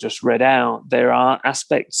quote that you just read out, there are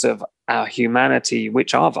aspects of our humanity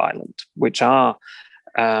which are violent, which are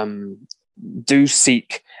do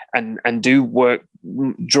seek and do work,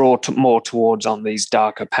 draw more towards on these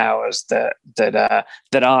darker powers that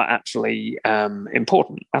are actually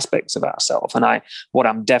important aspects of ourselves. And what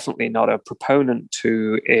I'm definitely not a proponent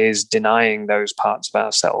to is denying those parts of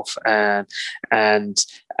ourselves and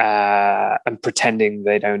pretending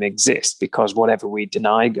they don't exist, because whatever we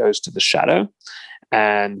deny goes to the shadow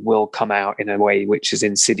and will come out in a way which is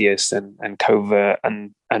insidious and covert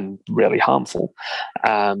and really harmful.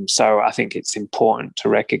 So I think it's important to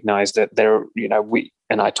recognize that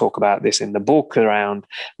and I talk about this in the book around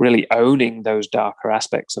really owning those darker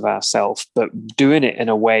aspects of ourselves, but doing it in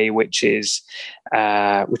a way which is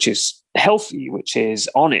healthy, which is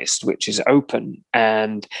honest, which is open,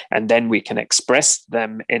 and then we can express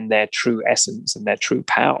them in their true essence and their true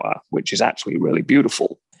power, which is actually really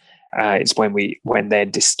beautiful. It's when they're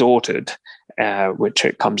distorted, which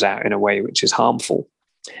it comes out in a way which is harmful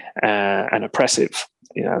and oppressive.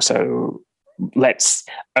 So let's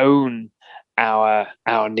own our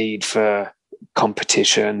need for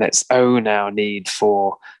competition. Let's own our need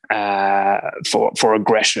for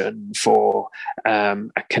aggression, for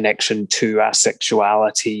a connection to our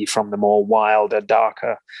sexuality from the more wilder,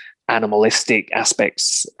 darker, animalistic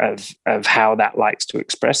aspects of how that likes to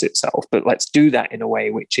express itself. But let's do that in a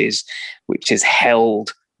way which is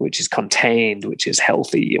held, which is contained, which is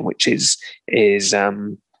healthy, and which is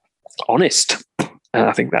honest. And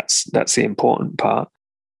I think that's the important part.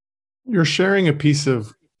 You're sharing a piece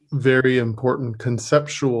of very important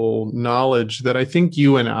conceptual knowledge that I think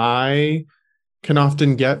you and I can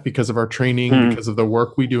often get because of our training, because of the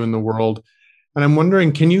work we do in the world. And I'm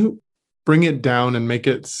wondering, can you bring it down and make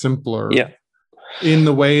it simpler Yeah. in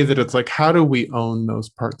the way that it's like, how do we own those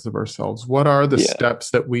parts of ourselves? What are the Yeah.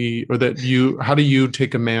 steps that we, or that you, how do you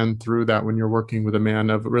take a man through that when you're working with a man,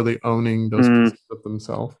 of really owning those pieces of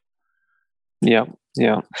themselves? Yeah.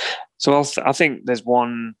 Yeah. So I think there's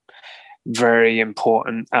one very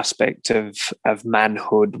important aspect of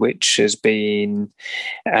manhood which has been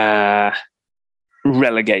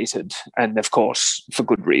relegated, and of course for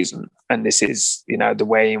good reason. And this is, the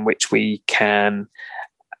way in which we can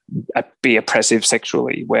be oppressive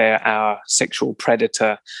sexually, where our sexual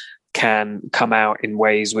predator can come out in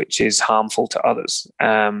ways which is harmful to others.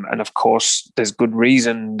 And of course, there's good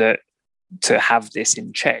reason to have this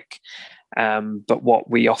in check. But what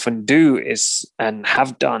we often do is, and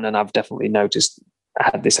have done, and I've definitely noticed,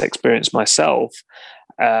 had this experience myself,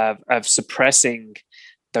 of suppressing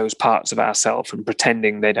those parts of ourselves and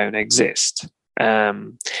pretending they don't exist,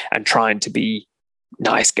 and trying to be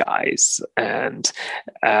nice guys, and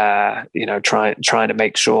trying to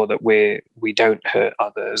make sure that we don't hurt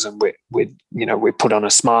others, and we put on a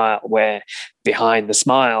smile where behind the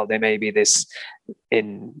smile there may be this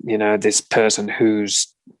person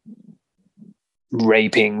who's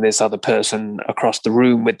raping this other person across the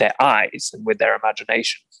room with their eyes and with their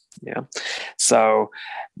imagination. Yeah. So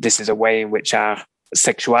this is a way in which our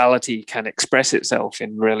sexuality can express itself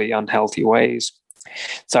in really unhealthy ways.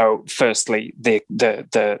 So firstly, the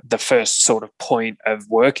first sort of point of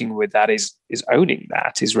working with that is owning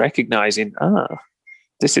that, is recognizing,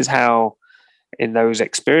 this is how, in those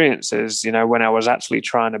experiences, when I was actually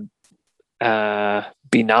trying to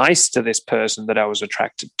be nice to this person that I was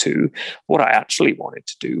attracted to, what I actually wanted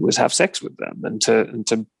to do was have sex with them, and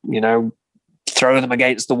to throw them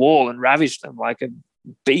against the wall and ravish them like a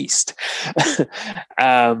beast.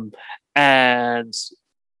 And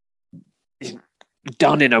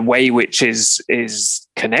done in a way which is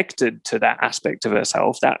connected to that aspect of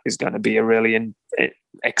herself, that is going to be a really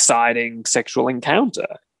exciting sexual encounter,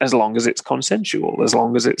 as long as it's consensual, as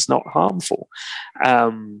long as it's not harmful.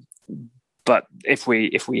 But if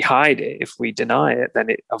we hide it, if we deny it, then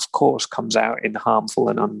it of course comes out in harmful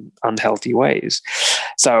and unhealthy ways.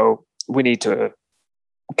 So we need to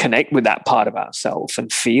connect with that part of ourselves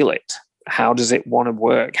and feel it. How does it want to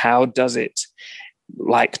work? How does it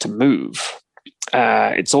like to move?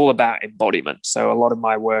 It's all about embodiment. So a lot of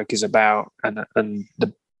my work is about, and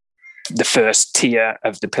the first tier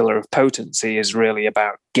of the pillar of potency is really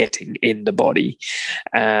about getting in the body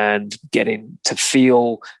and getting to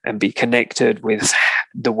feel and be connected with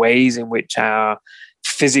the ways in which our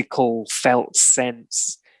physical felt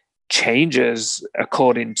sense changes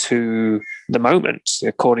according to the moment,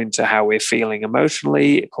 according to how we're feeling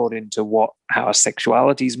emotionally, according to how our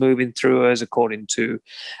sexuality is moving through us, according to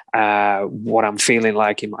what I'm feeling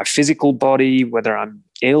like in my physical body, whether I'm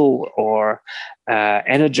ill or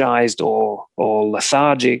energized or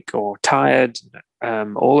lethargic or tired.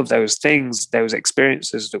 All of those things, those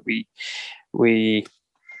experiences that we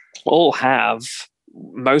all have,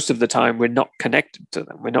 most of the time we're not connected to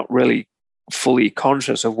them. We're not really fully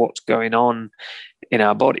conscious of what's going on in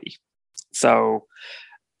our body. So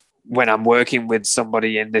when I'm working with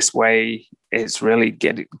somebody in this way, it's really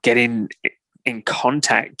getting in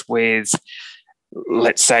contact with,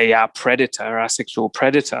 let's say, our predator, our sexual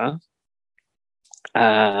predator,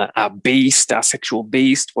 our beast, our sexual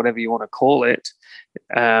beast, whatever you want to call it,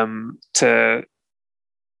 to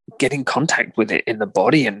get in contact with it in the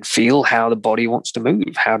body and feel how the body wants to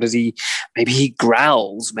move. How does maybe he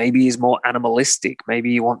growls, maybe he's more animalistic,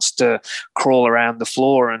 maybe he wants to crawl around the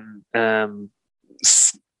floor and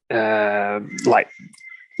like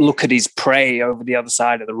look at his prey over the other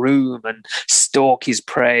side of the room and stalk his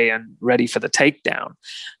prey and ready for the takedown.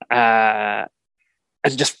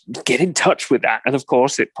 And just get in touch with that. And of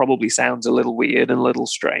course, it probably sounds a little weird and a little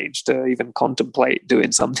strange to even contemplate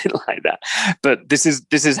doing something like that. But this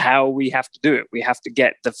is how we have to do it. We have to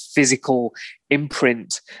get the physical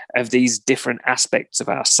imprint of these different aspects of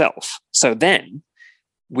ourself. So then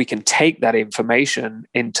we can take that information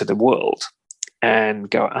into the world and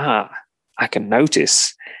go, I can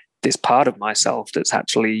notice this part of myself that's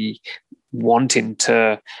actually wanting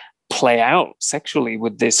to play out sexually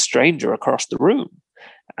with this stranger across the room.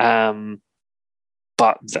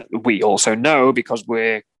 But we also know, because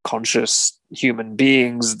we're conscious human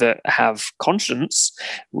beings that have conscience,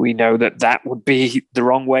 we know that would be the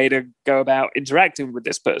wrong way to go about interacting with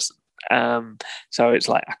this person. So it's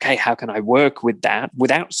like, okay, how can I work with that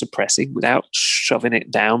without suppressing, without shoving it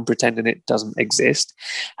down, pretending it doesn't exist?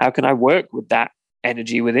 How can I work with that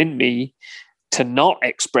energy within me to not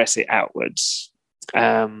express it outwards?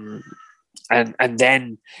 And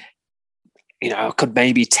then I could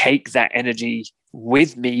maybe take that energy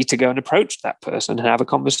with me to go and approach that person and have a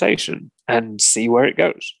conversation and see where it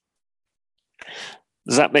goes.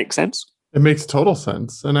 Does that make sense? It makes total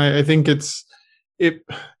sense. And I think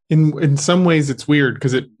in some ways it's weird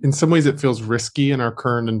because in some ways it feels risky in our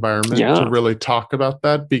current environment to really talk about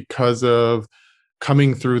that because of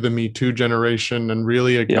coming through the Me Too generation and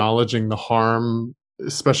really acknowledging the harm,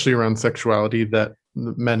 especially around sexuality, that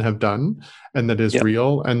men have done and that is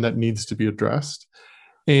real and that needs to be addressed.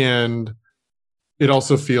 And it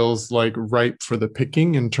also feels like ripe for the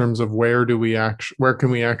picking in terms of where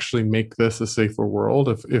can we actually make this a safer world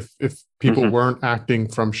if people weren't acting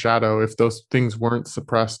from shadow, if those things weren't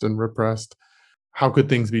suppressed and repressed, how could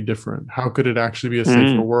things be different? How could it actually be a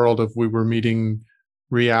safer world if we were meeting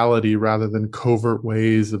reality rather than covert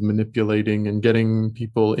ways of manipulating and getting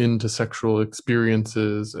people into sexual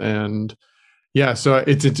experiences? And so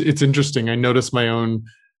it's interesting. I notice my own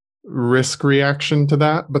risk reaction to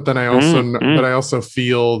that, but then I also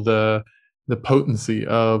feel the potency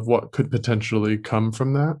of what could potentially come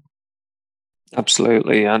from that.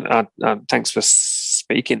 Absolutely, and thanks for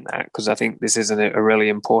speaking that, because I think this is a really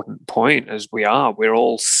important point. As we're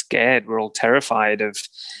all scared, we're all terrified of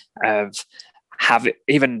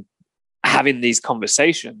having these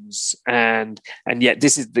conversations, and yet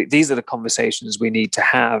these are the conversations we need to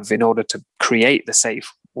have in order to create the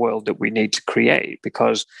safe world that we need to create,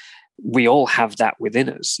 because we all have that within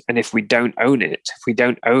us. And if we don't own it, if we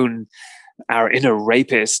don't own our inner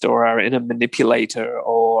rapist or our inner manipulator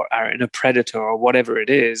or our inner predator or whatever it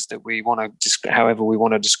is that we want to, however we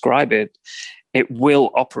want to describe it, it will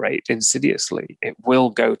operate insidiously. It will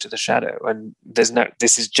go to the shadow. And this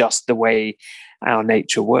is just the way our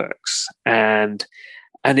nature works. And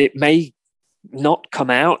it may not come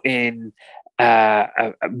out in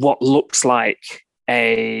what looks like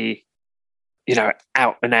a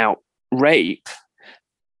out and out rape,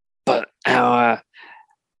 but our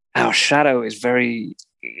shadow is very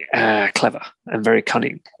clever and very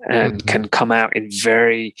cunning and can come out in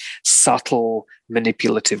very subtle,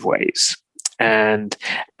 manipulative ways, and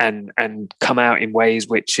come out in ways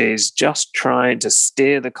which is just trying to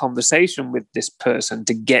steer the conversation with this person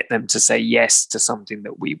to get them to say yes to something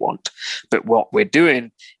that we want. But what we're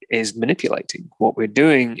doing is manipulating. What we're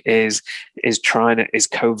doing is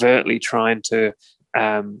covertly trying to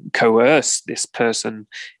coerce this person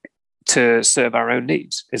to serve our own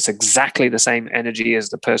needs. It's exactly the same energy as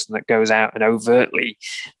the person that goes out and overtly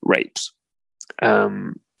rapes,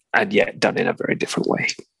 and yet done in a very different way.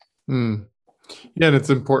 Yeah, and it's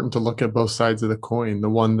important to look at both sides of the coin, the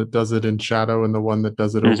one that does it in shadow and the one that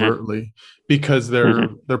does it overtly, because they're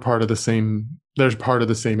part of the same. There's part of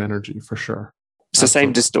the same energy for sure. It's the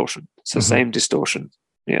same distortion. It's the same distortion.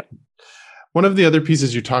 Yeah. One of the other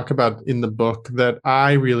pieces you talk about in the book that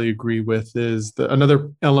I really agree with is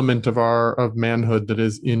another element of manhood that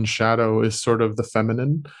is in shadow is sort of the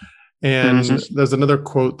feminine. And there's another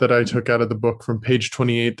quote that I took out of the book from page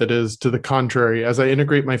 28 that is, to the contrary, as I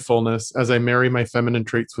integrate my fullness, as I marry my feminine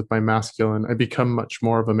traits with my masculine, I become much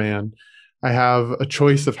more of a man. I have a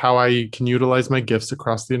choice of how I can utilize my gifts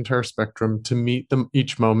across the entire spectrum to meet them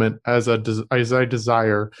each moment as I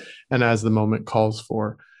desire and as the moment calls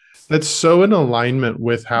for. That's so in alignment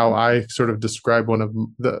with how I sort of describe one of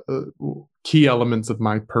the key elements of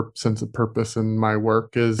my sense of purpose in my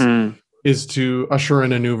work is to usher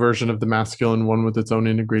in a new version of the masculine, one with its own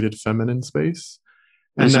integrated feminine space.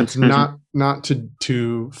 And that's not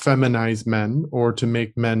to feminize men or to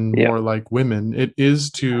make men more like women. It is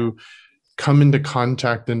to come into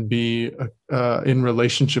contact and be in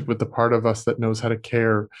relationship with the part of us that knows how to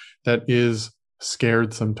care, that is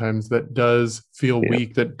scared sometimes, that does feel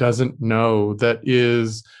weak, that doesn't know, that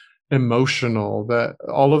is emotional, that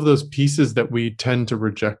all of those pieces that we tend to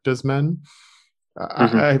reject as men.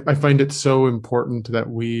 I find it so important that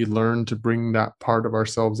we learn to bring that part of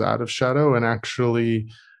ourselves out of shadow and actually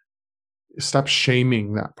stop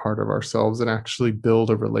shaming that part of ourselves and actually build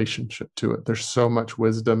a relationship to it. There's so much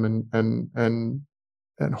wisdom and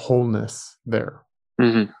wholeness there.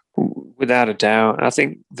 Without a doubt. I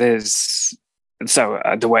think there's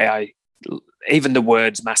the way even the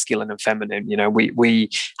words masculine and feminine, we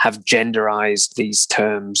have genderized these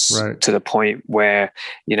terms to the point where,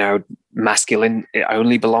 masculine, it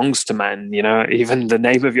only belongs to man. Even the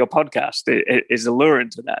name of your podcast is alluring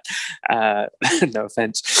to that. No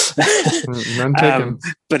offense. None taken.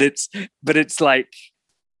 But it's like,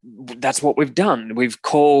 that's what we've done. We've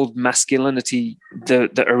called masculinity the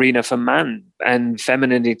arena for man, and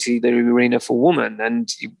femininity the arena for woman,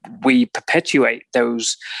 and we perpetuate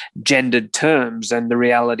those gendered terms. And the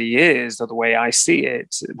reality is, or the way I see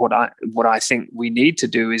it, what I think we need to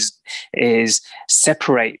do is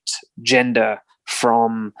separate gender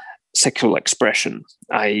from sexual expression,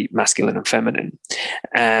 i.e., masculine and feminine,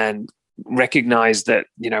 and recognize that,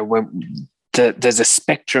 when there's a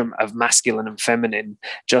spectrum of masculine and feminine,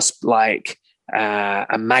 just like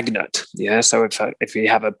a magnet. Yeah. So if you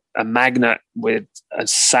have a magnet with a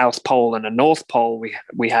south pole and a north pole,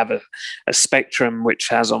 we have a spectrum which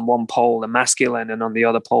has on one pole the masculine and on the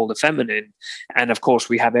other pole the feminine. And of course,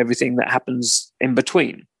 we have everything that happens in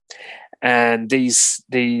between. And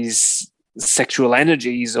these sexual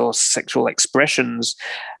energies or sexual expressions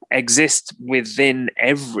exist within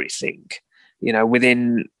everything,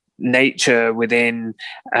 within nature, within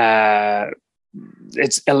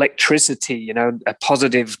it's electricity, a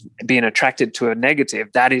positive being attracted to a negative.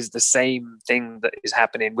 That is the same thing that is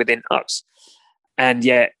happening within us. And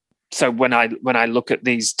yet, so when I look at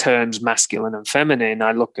these terms, masculine and feminine,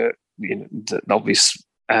 I look at the obvious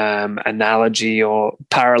analogy or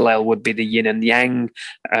parallel would be the yin and yang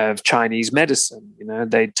of Chinese medicine.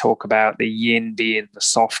 They talk about the yin being the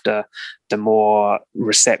softer, the more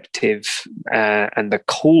receptive, and the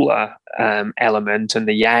cooler element, and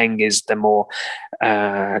the yang is the more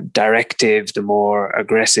directive, the more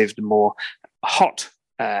aggressive, the more hot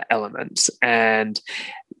elements. And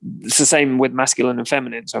it's the same with masculine and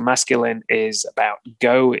feminine. So masculine is about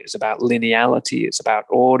go, it's about lineality, it's about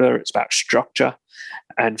order, it's about structure.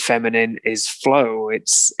 And feminine is flow,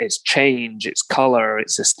 it's change, it's color,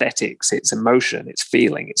 it's aesthetics, it's emotion, it's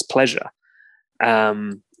feeling, it's pleasure.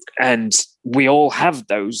 And we all have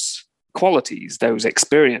those qualities, those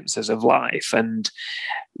experiences of life. And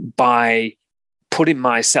by putting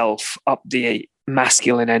myself up the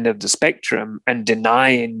masculine end of the spectrum and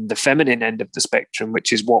denying the feminine end of the spectrum,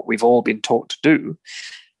 which is what we've all been taught to do,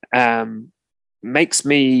 makes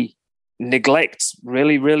me neglect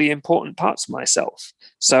really, really important parts of myself.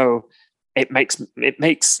 So it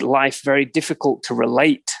makes life very difficult to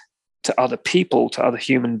relate to other people, to other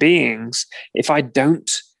human beings, if I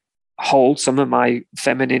don't hold some of my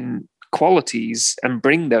feminine qualities and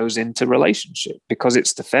bring those into relationship, because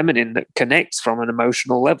it's the feminine that connects from an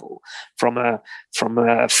emotional level, from a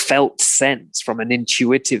felt sense, from an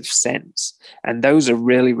intuitive sense. And those are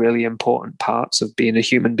really, really important parts of being a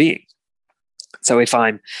human being. So if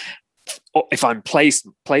I'm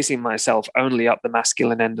placing myself only up the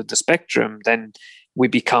masculine end of the spectrum, then we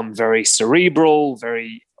become very cerebral,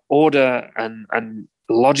 very order and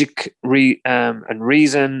logic and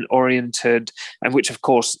reason oriented, and which of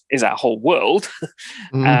course is our whole world.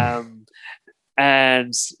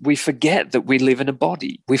 And we forget that we live in a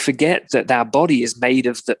body. We forget that our body is made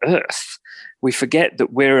of the earth. We forget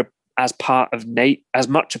that we're as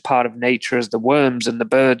much a part of nature as the worms and the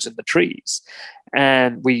birds and the trees.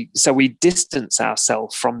 And we distance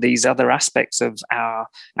ourselves from these other aspects of our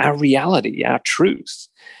reality, our truth,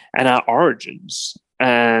 and our origins.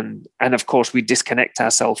 And of course, we disconnect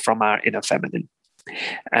ourselves from our inner feminine,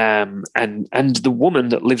 and the woman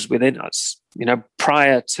that lives within us.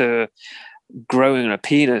 Prior to growing a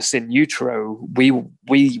penis in utero, we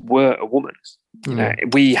were a woman.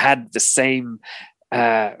 We had the same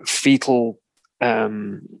fetal.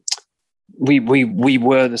 We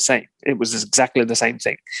were the same. It was exactly the same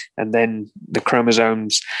thing. And then the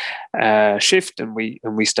chromosomes shift, and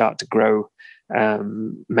we start to grow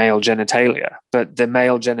male genitalia. But the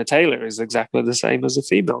male genitalia is exactly the same as a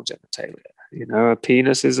female genitalia. A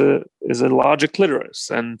penis is a larger clitoris,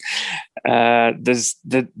 and there's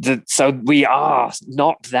so we are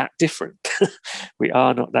not that different. We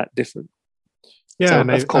are not that different. Yeah, so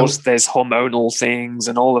and of course, there's hormonal things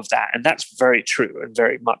and all of that, and that's very true and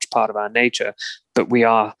very much part of our nature. But we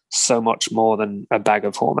are so much more than a bag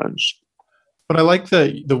of hormones. But I like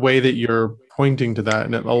the way that you're pointing to that,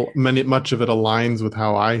 and much of it aligns with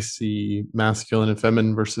how I see masculine and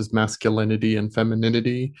feminine versus masculinity and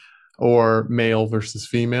femininity, or male versus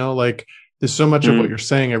female. Like, there's so much of what you're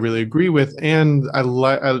saying I really agree with, and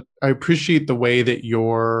I appreciate the way that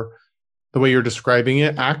you're describing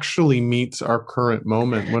it actually meets our current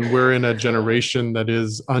moment, when we're in a generation that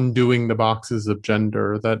is undoing the boxes of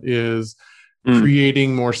gender, that is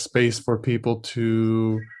creating more space for people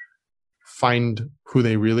to find who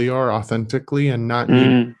they really are authentically, and not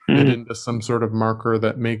need to fit into some sort of marker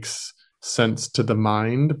that makes sense to the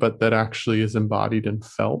mind, but that actually is embodied and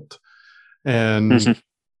felt. And so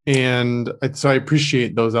I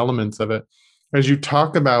appreciate those elements of it. As you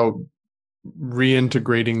talk about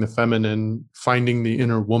reintegrating the feminine, finding the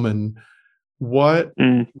inner woman, what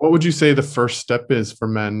would you say the first step is for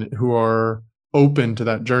men who are open to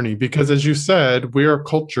that journey? Because as you said, we are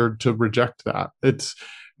cultured to reject that. It's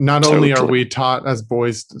not only are we taught as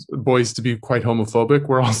boys to be quite homophobic,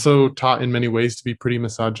 we're also taught in many ways to be pretty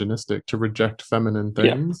misogynistic, to reject feminine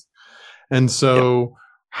things. Yeah. And so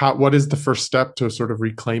what is the first step to sort of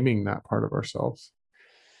reclaiming that part of ourselves?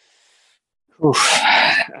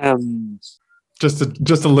 Just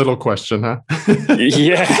a little question, huh?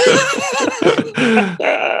 Yeah.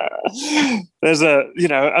 There's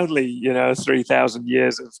only 3,000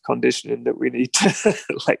 years of conditioning that we need to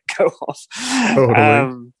let go of.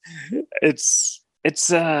 Totally.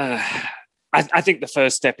 I think the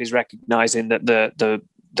first step is recognizing that the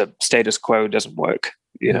status quo doesn't work.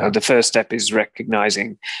 The first step is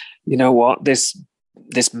recognizing, what, this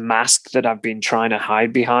mask that I've been trying to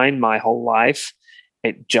hide behind my whole life,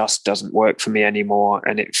 it just doesn't work for me anymore,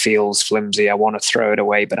 and it feels flimsy. I want to throw it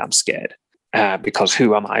away, but I'm scared because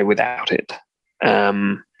who am I without it?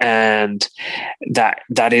 And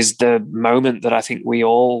that is the moment that I think we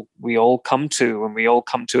all come to, and we all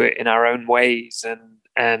come to it in our own ways.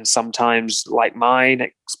 And sometimes, like mine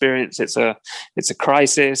experience, it's a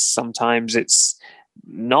crisis. Sometimes it's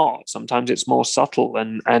not. Sometimes it's more subtle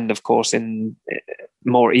and of course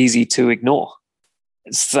more easy to ignore.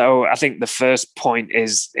 So I think the first point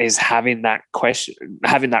is having that question,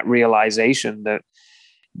 having that realization that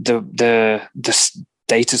the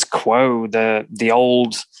status quo, the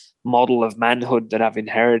old model of manhood that I've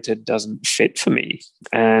inherited doesn't fit for me,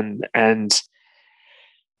 and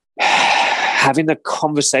having a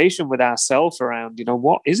conversation with ourselves around,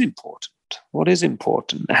 what is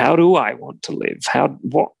important, how do I want to live,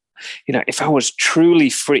 if I was truly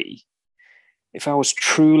free. If I was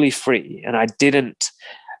truly free and I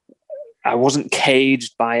wasn't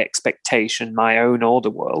caged by expectation, my own or the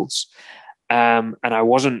world's, and I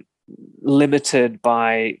wasn't limited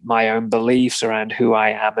by my own beliefs around who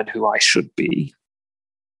I am and who I should be.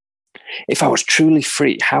 If I was truly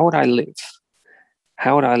free, how would I live?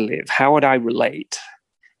 How would I live? How would I relate?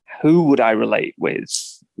 Who would I relate with?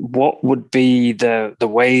 What would be the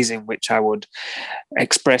ways in which I would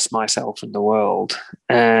express myself in the world?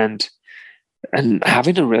 And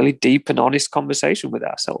having a really deep and honest conversation with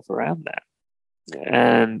ourselves around that.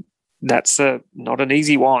 And that's not an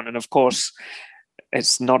easy one. And of course,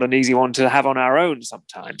 it's not an easy one to have on our own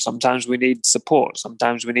sometimes. Sometimes we need support.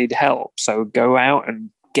 Sometimes we need help. So go out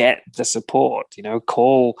and get the support,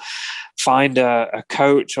 find a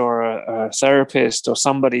coach or a therapist or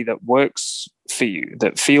somebody that works for you,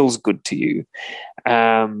 that feels good to you,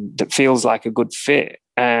 that feels like a good fit,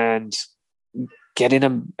 and get in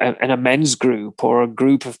a men's group or a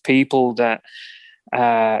group of people that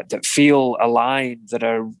feel aligned, that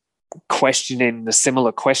are questioning the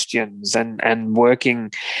similar questions and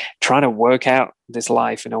trying to work out this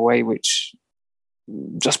life in a way which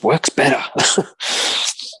just works better.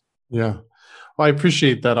 Yeah. Well, I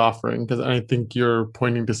appreciate that offering, because I think you're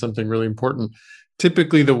pointing to something really important.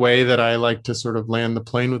 Typically, the way that I like to sort of land the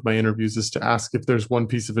plane with my interviews is to ask if there's one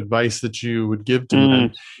piece of advice that you would give to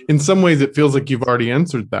men. In some ways, it feels like you've already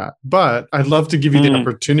answered that, but I'd love to give you the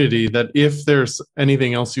opportunity that if there's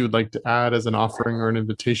anything else you would like to add as an offering or an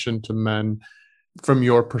invitation to men from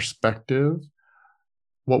your perspective,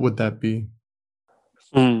 what would that be?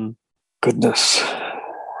 Goodness.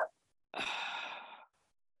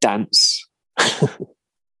 Dance.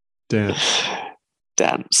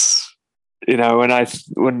 Dance.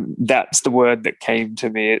 When that's the word that came to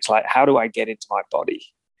me, it's like, how do I get into my body?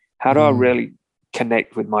 How do I really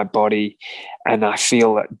connect with my body? And I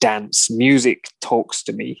feel that music talks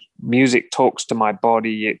to me. Music talks to my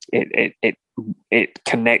body. It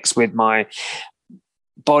connects with my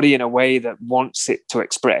body in a way that wants it to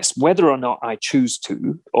express, whether or not I choose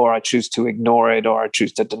to, or I choose to ignore it, or I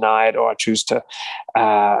choose to deny it, or I choose to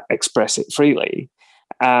express it freely.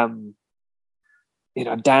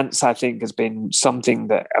 Dance, I think, has been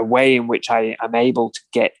something a way in which I am able to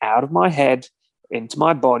get out of my head into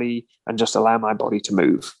my body and just allow my body to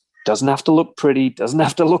move. Doesn't have to look pretty, doesn't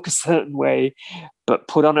have to look a certain way, but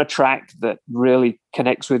put on a track that really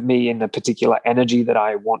connects with me in the particular energy that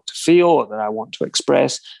I want to feel or that I want to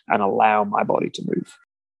express, and allow my body to move.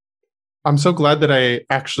 I'm so glad that I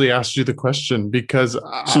actually asked you the question, because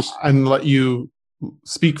and let you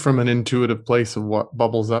speak from an intuitive place of what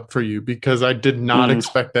bubbles up for you, because I did not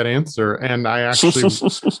expect that answer. And I actually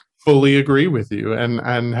fully agree with you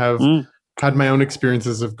and have had my own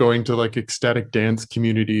experiences of going to like ecstatic dance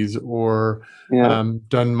communities or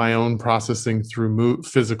done my own processing through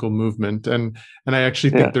physical movement. And I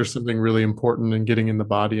actually think there's something really important in getting in the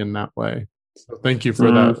body in that way. So thank you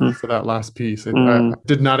for that last piece. I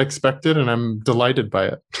did not expect it, and I'm delighted by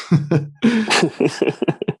it.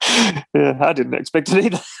 Yeah, I didn't expect it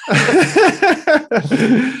either.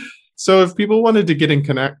 So if people wanted to get in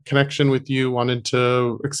connection with you, wanted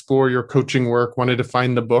to explore your coaching work, wanted to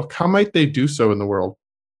find the book, how might they do so in the world?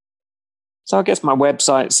 So I guess my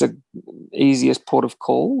website's the easiest port of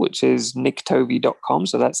call, which is nicktovey.com.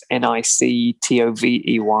 So that's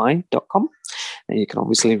NICTOVEY.com. And you can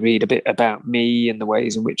obviously read a bit about me and the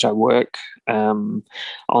ways in which I work on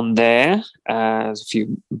there. There's a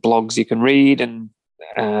few blogs you can read and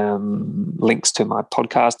links to my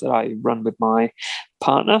podcast that I run with my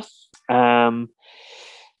partner.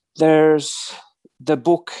 There's the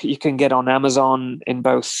book you can get on Amazon in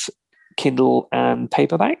both Kindle and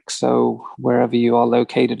paperback. So wherever you are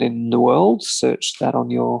located in the world, search that on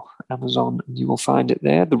your Amazon and you will find it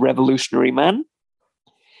there. The Revolutionary Man.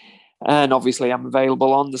 And obviously I'm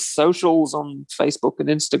available on the socials on Facebook and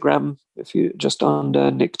Instagram if you just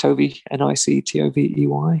under Nick Tovey,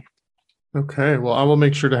 NICTOVEY. Okay, well, I will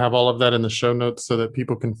make sure to have all of that in the show notes so that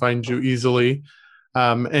people can find you easily.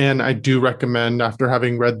 And I do recommend, after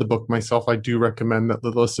having read the book myself, I do recommend that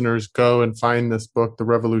the listeners go and find this book, The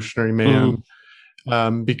Revolutionary Man,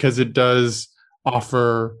 because it does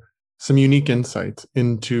offer some unique insights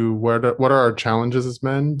into what are our challenges as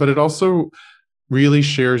men, but it also really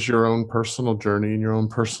shares your own personal journey and your own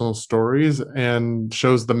personal stories and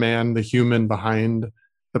shows the man, the human behind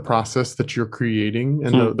the process that you're creating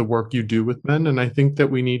and the work you do with men. And I think that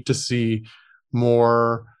we need to see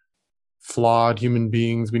more flawed human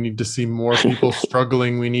beings. We need to see more people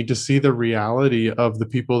struggling. We need to see the reality of the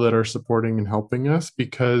people that are supporting and helping us,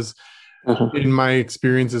 because in my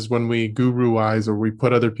experiences, when we guru-ize or we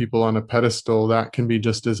put other people on a pedestal, that can be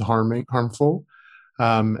just as harmful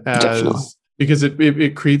because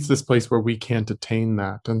it creates this place where we can't attain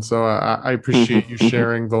that. And so I appreciate you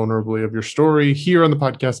sharing vulnerably of your story here on the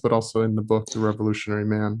podcast, but also in the book, The Revolutionary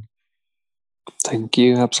Man. Thank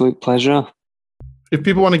you. Absolute pleasure. If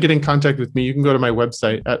people want to get in contact with me, you can go to my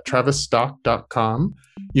website at travisstock.com.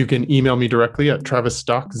 You can email me directly at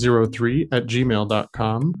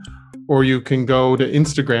travisstock03@gmail.com. Or you can go to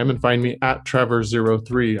Instagram and find me at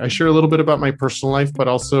Trevor03. I share a little bit about my personal life, but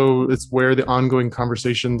also it's where the ongoing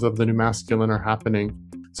conversations of the new masculine are happening.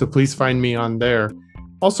 So please find me on there.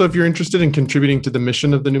 Also, if you're interested in contributing to the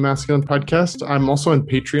mission of the New Masculine podcast, I'm also on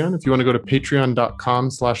Patreon. If you want to go to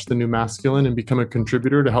patreon.com/the New Masculine and become a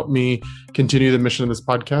contributor to help me continue the mission of this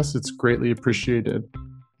podcast, it's greatly appreciated.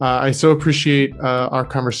 I so appreciate our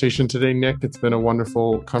conversation today, Nick. It's been a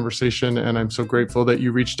wonderful conversation, and I'm so grateful that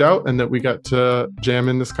you reached out and that we got to jam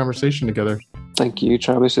in this conversation together. Thank you,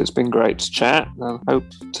 Travis. It's been great to chat. I hope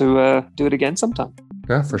to do it again sometime.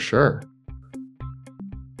 Yeah, for sure.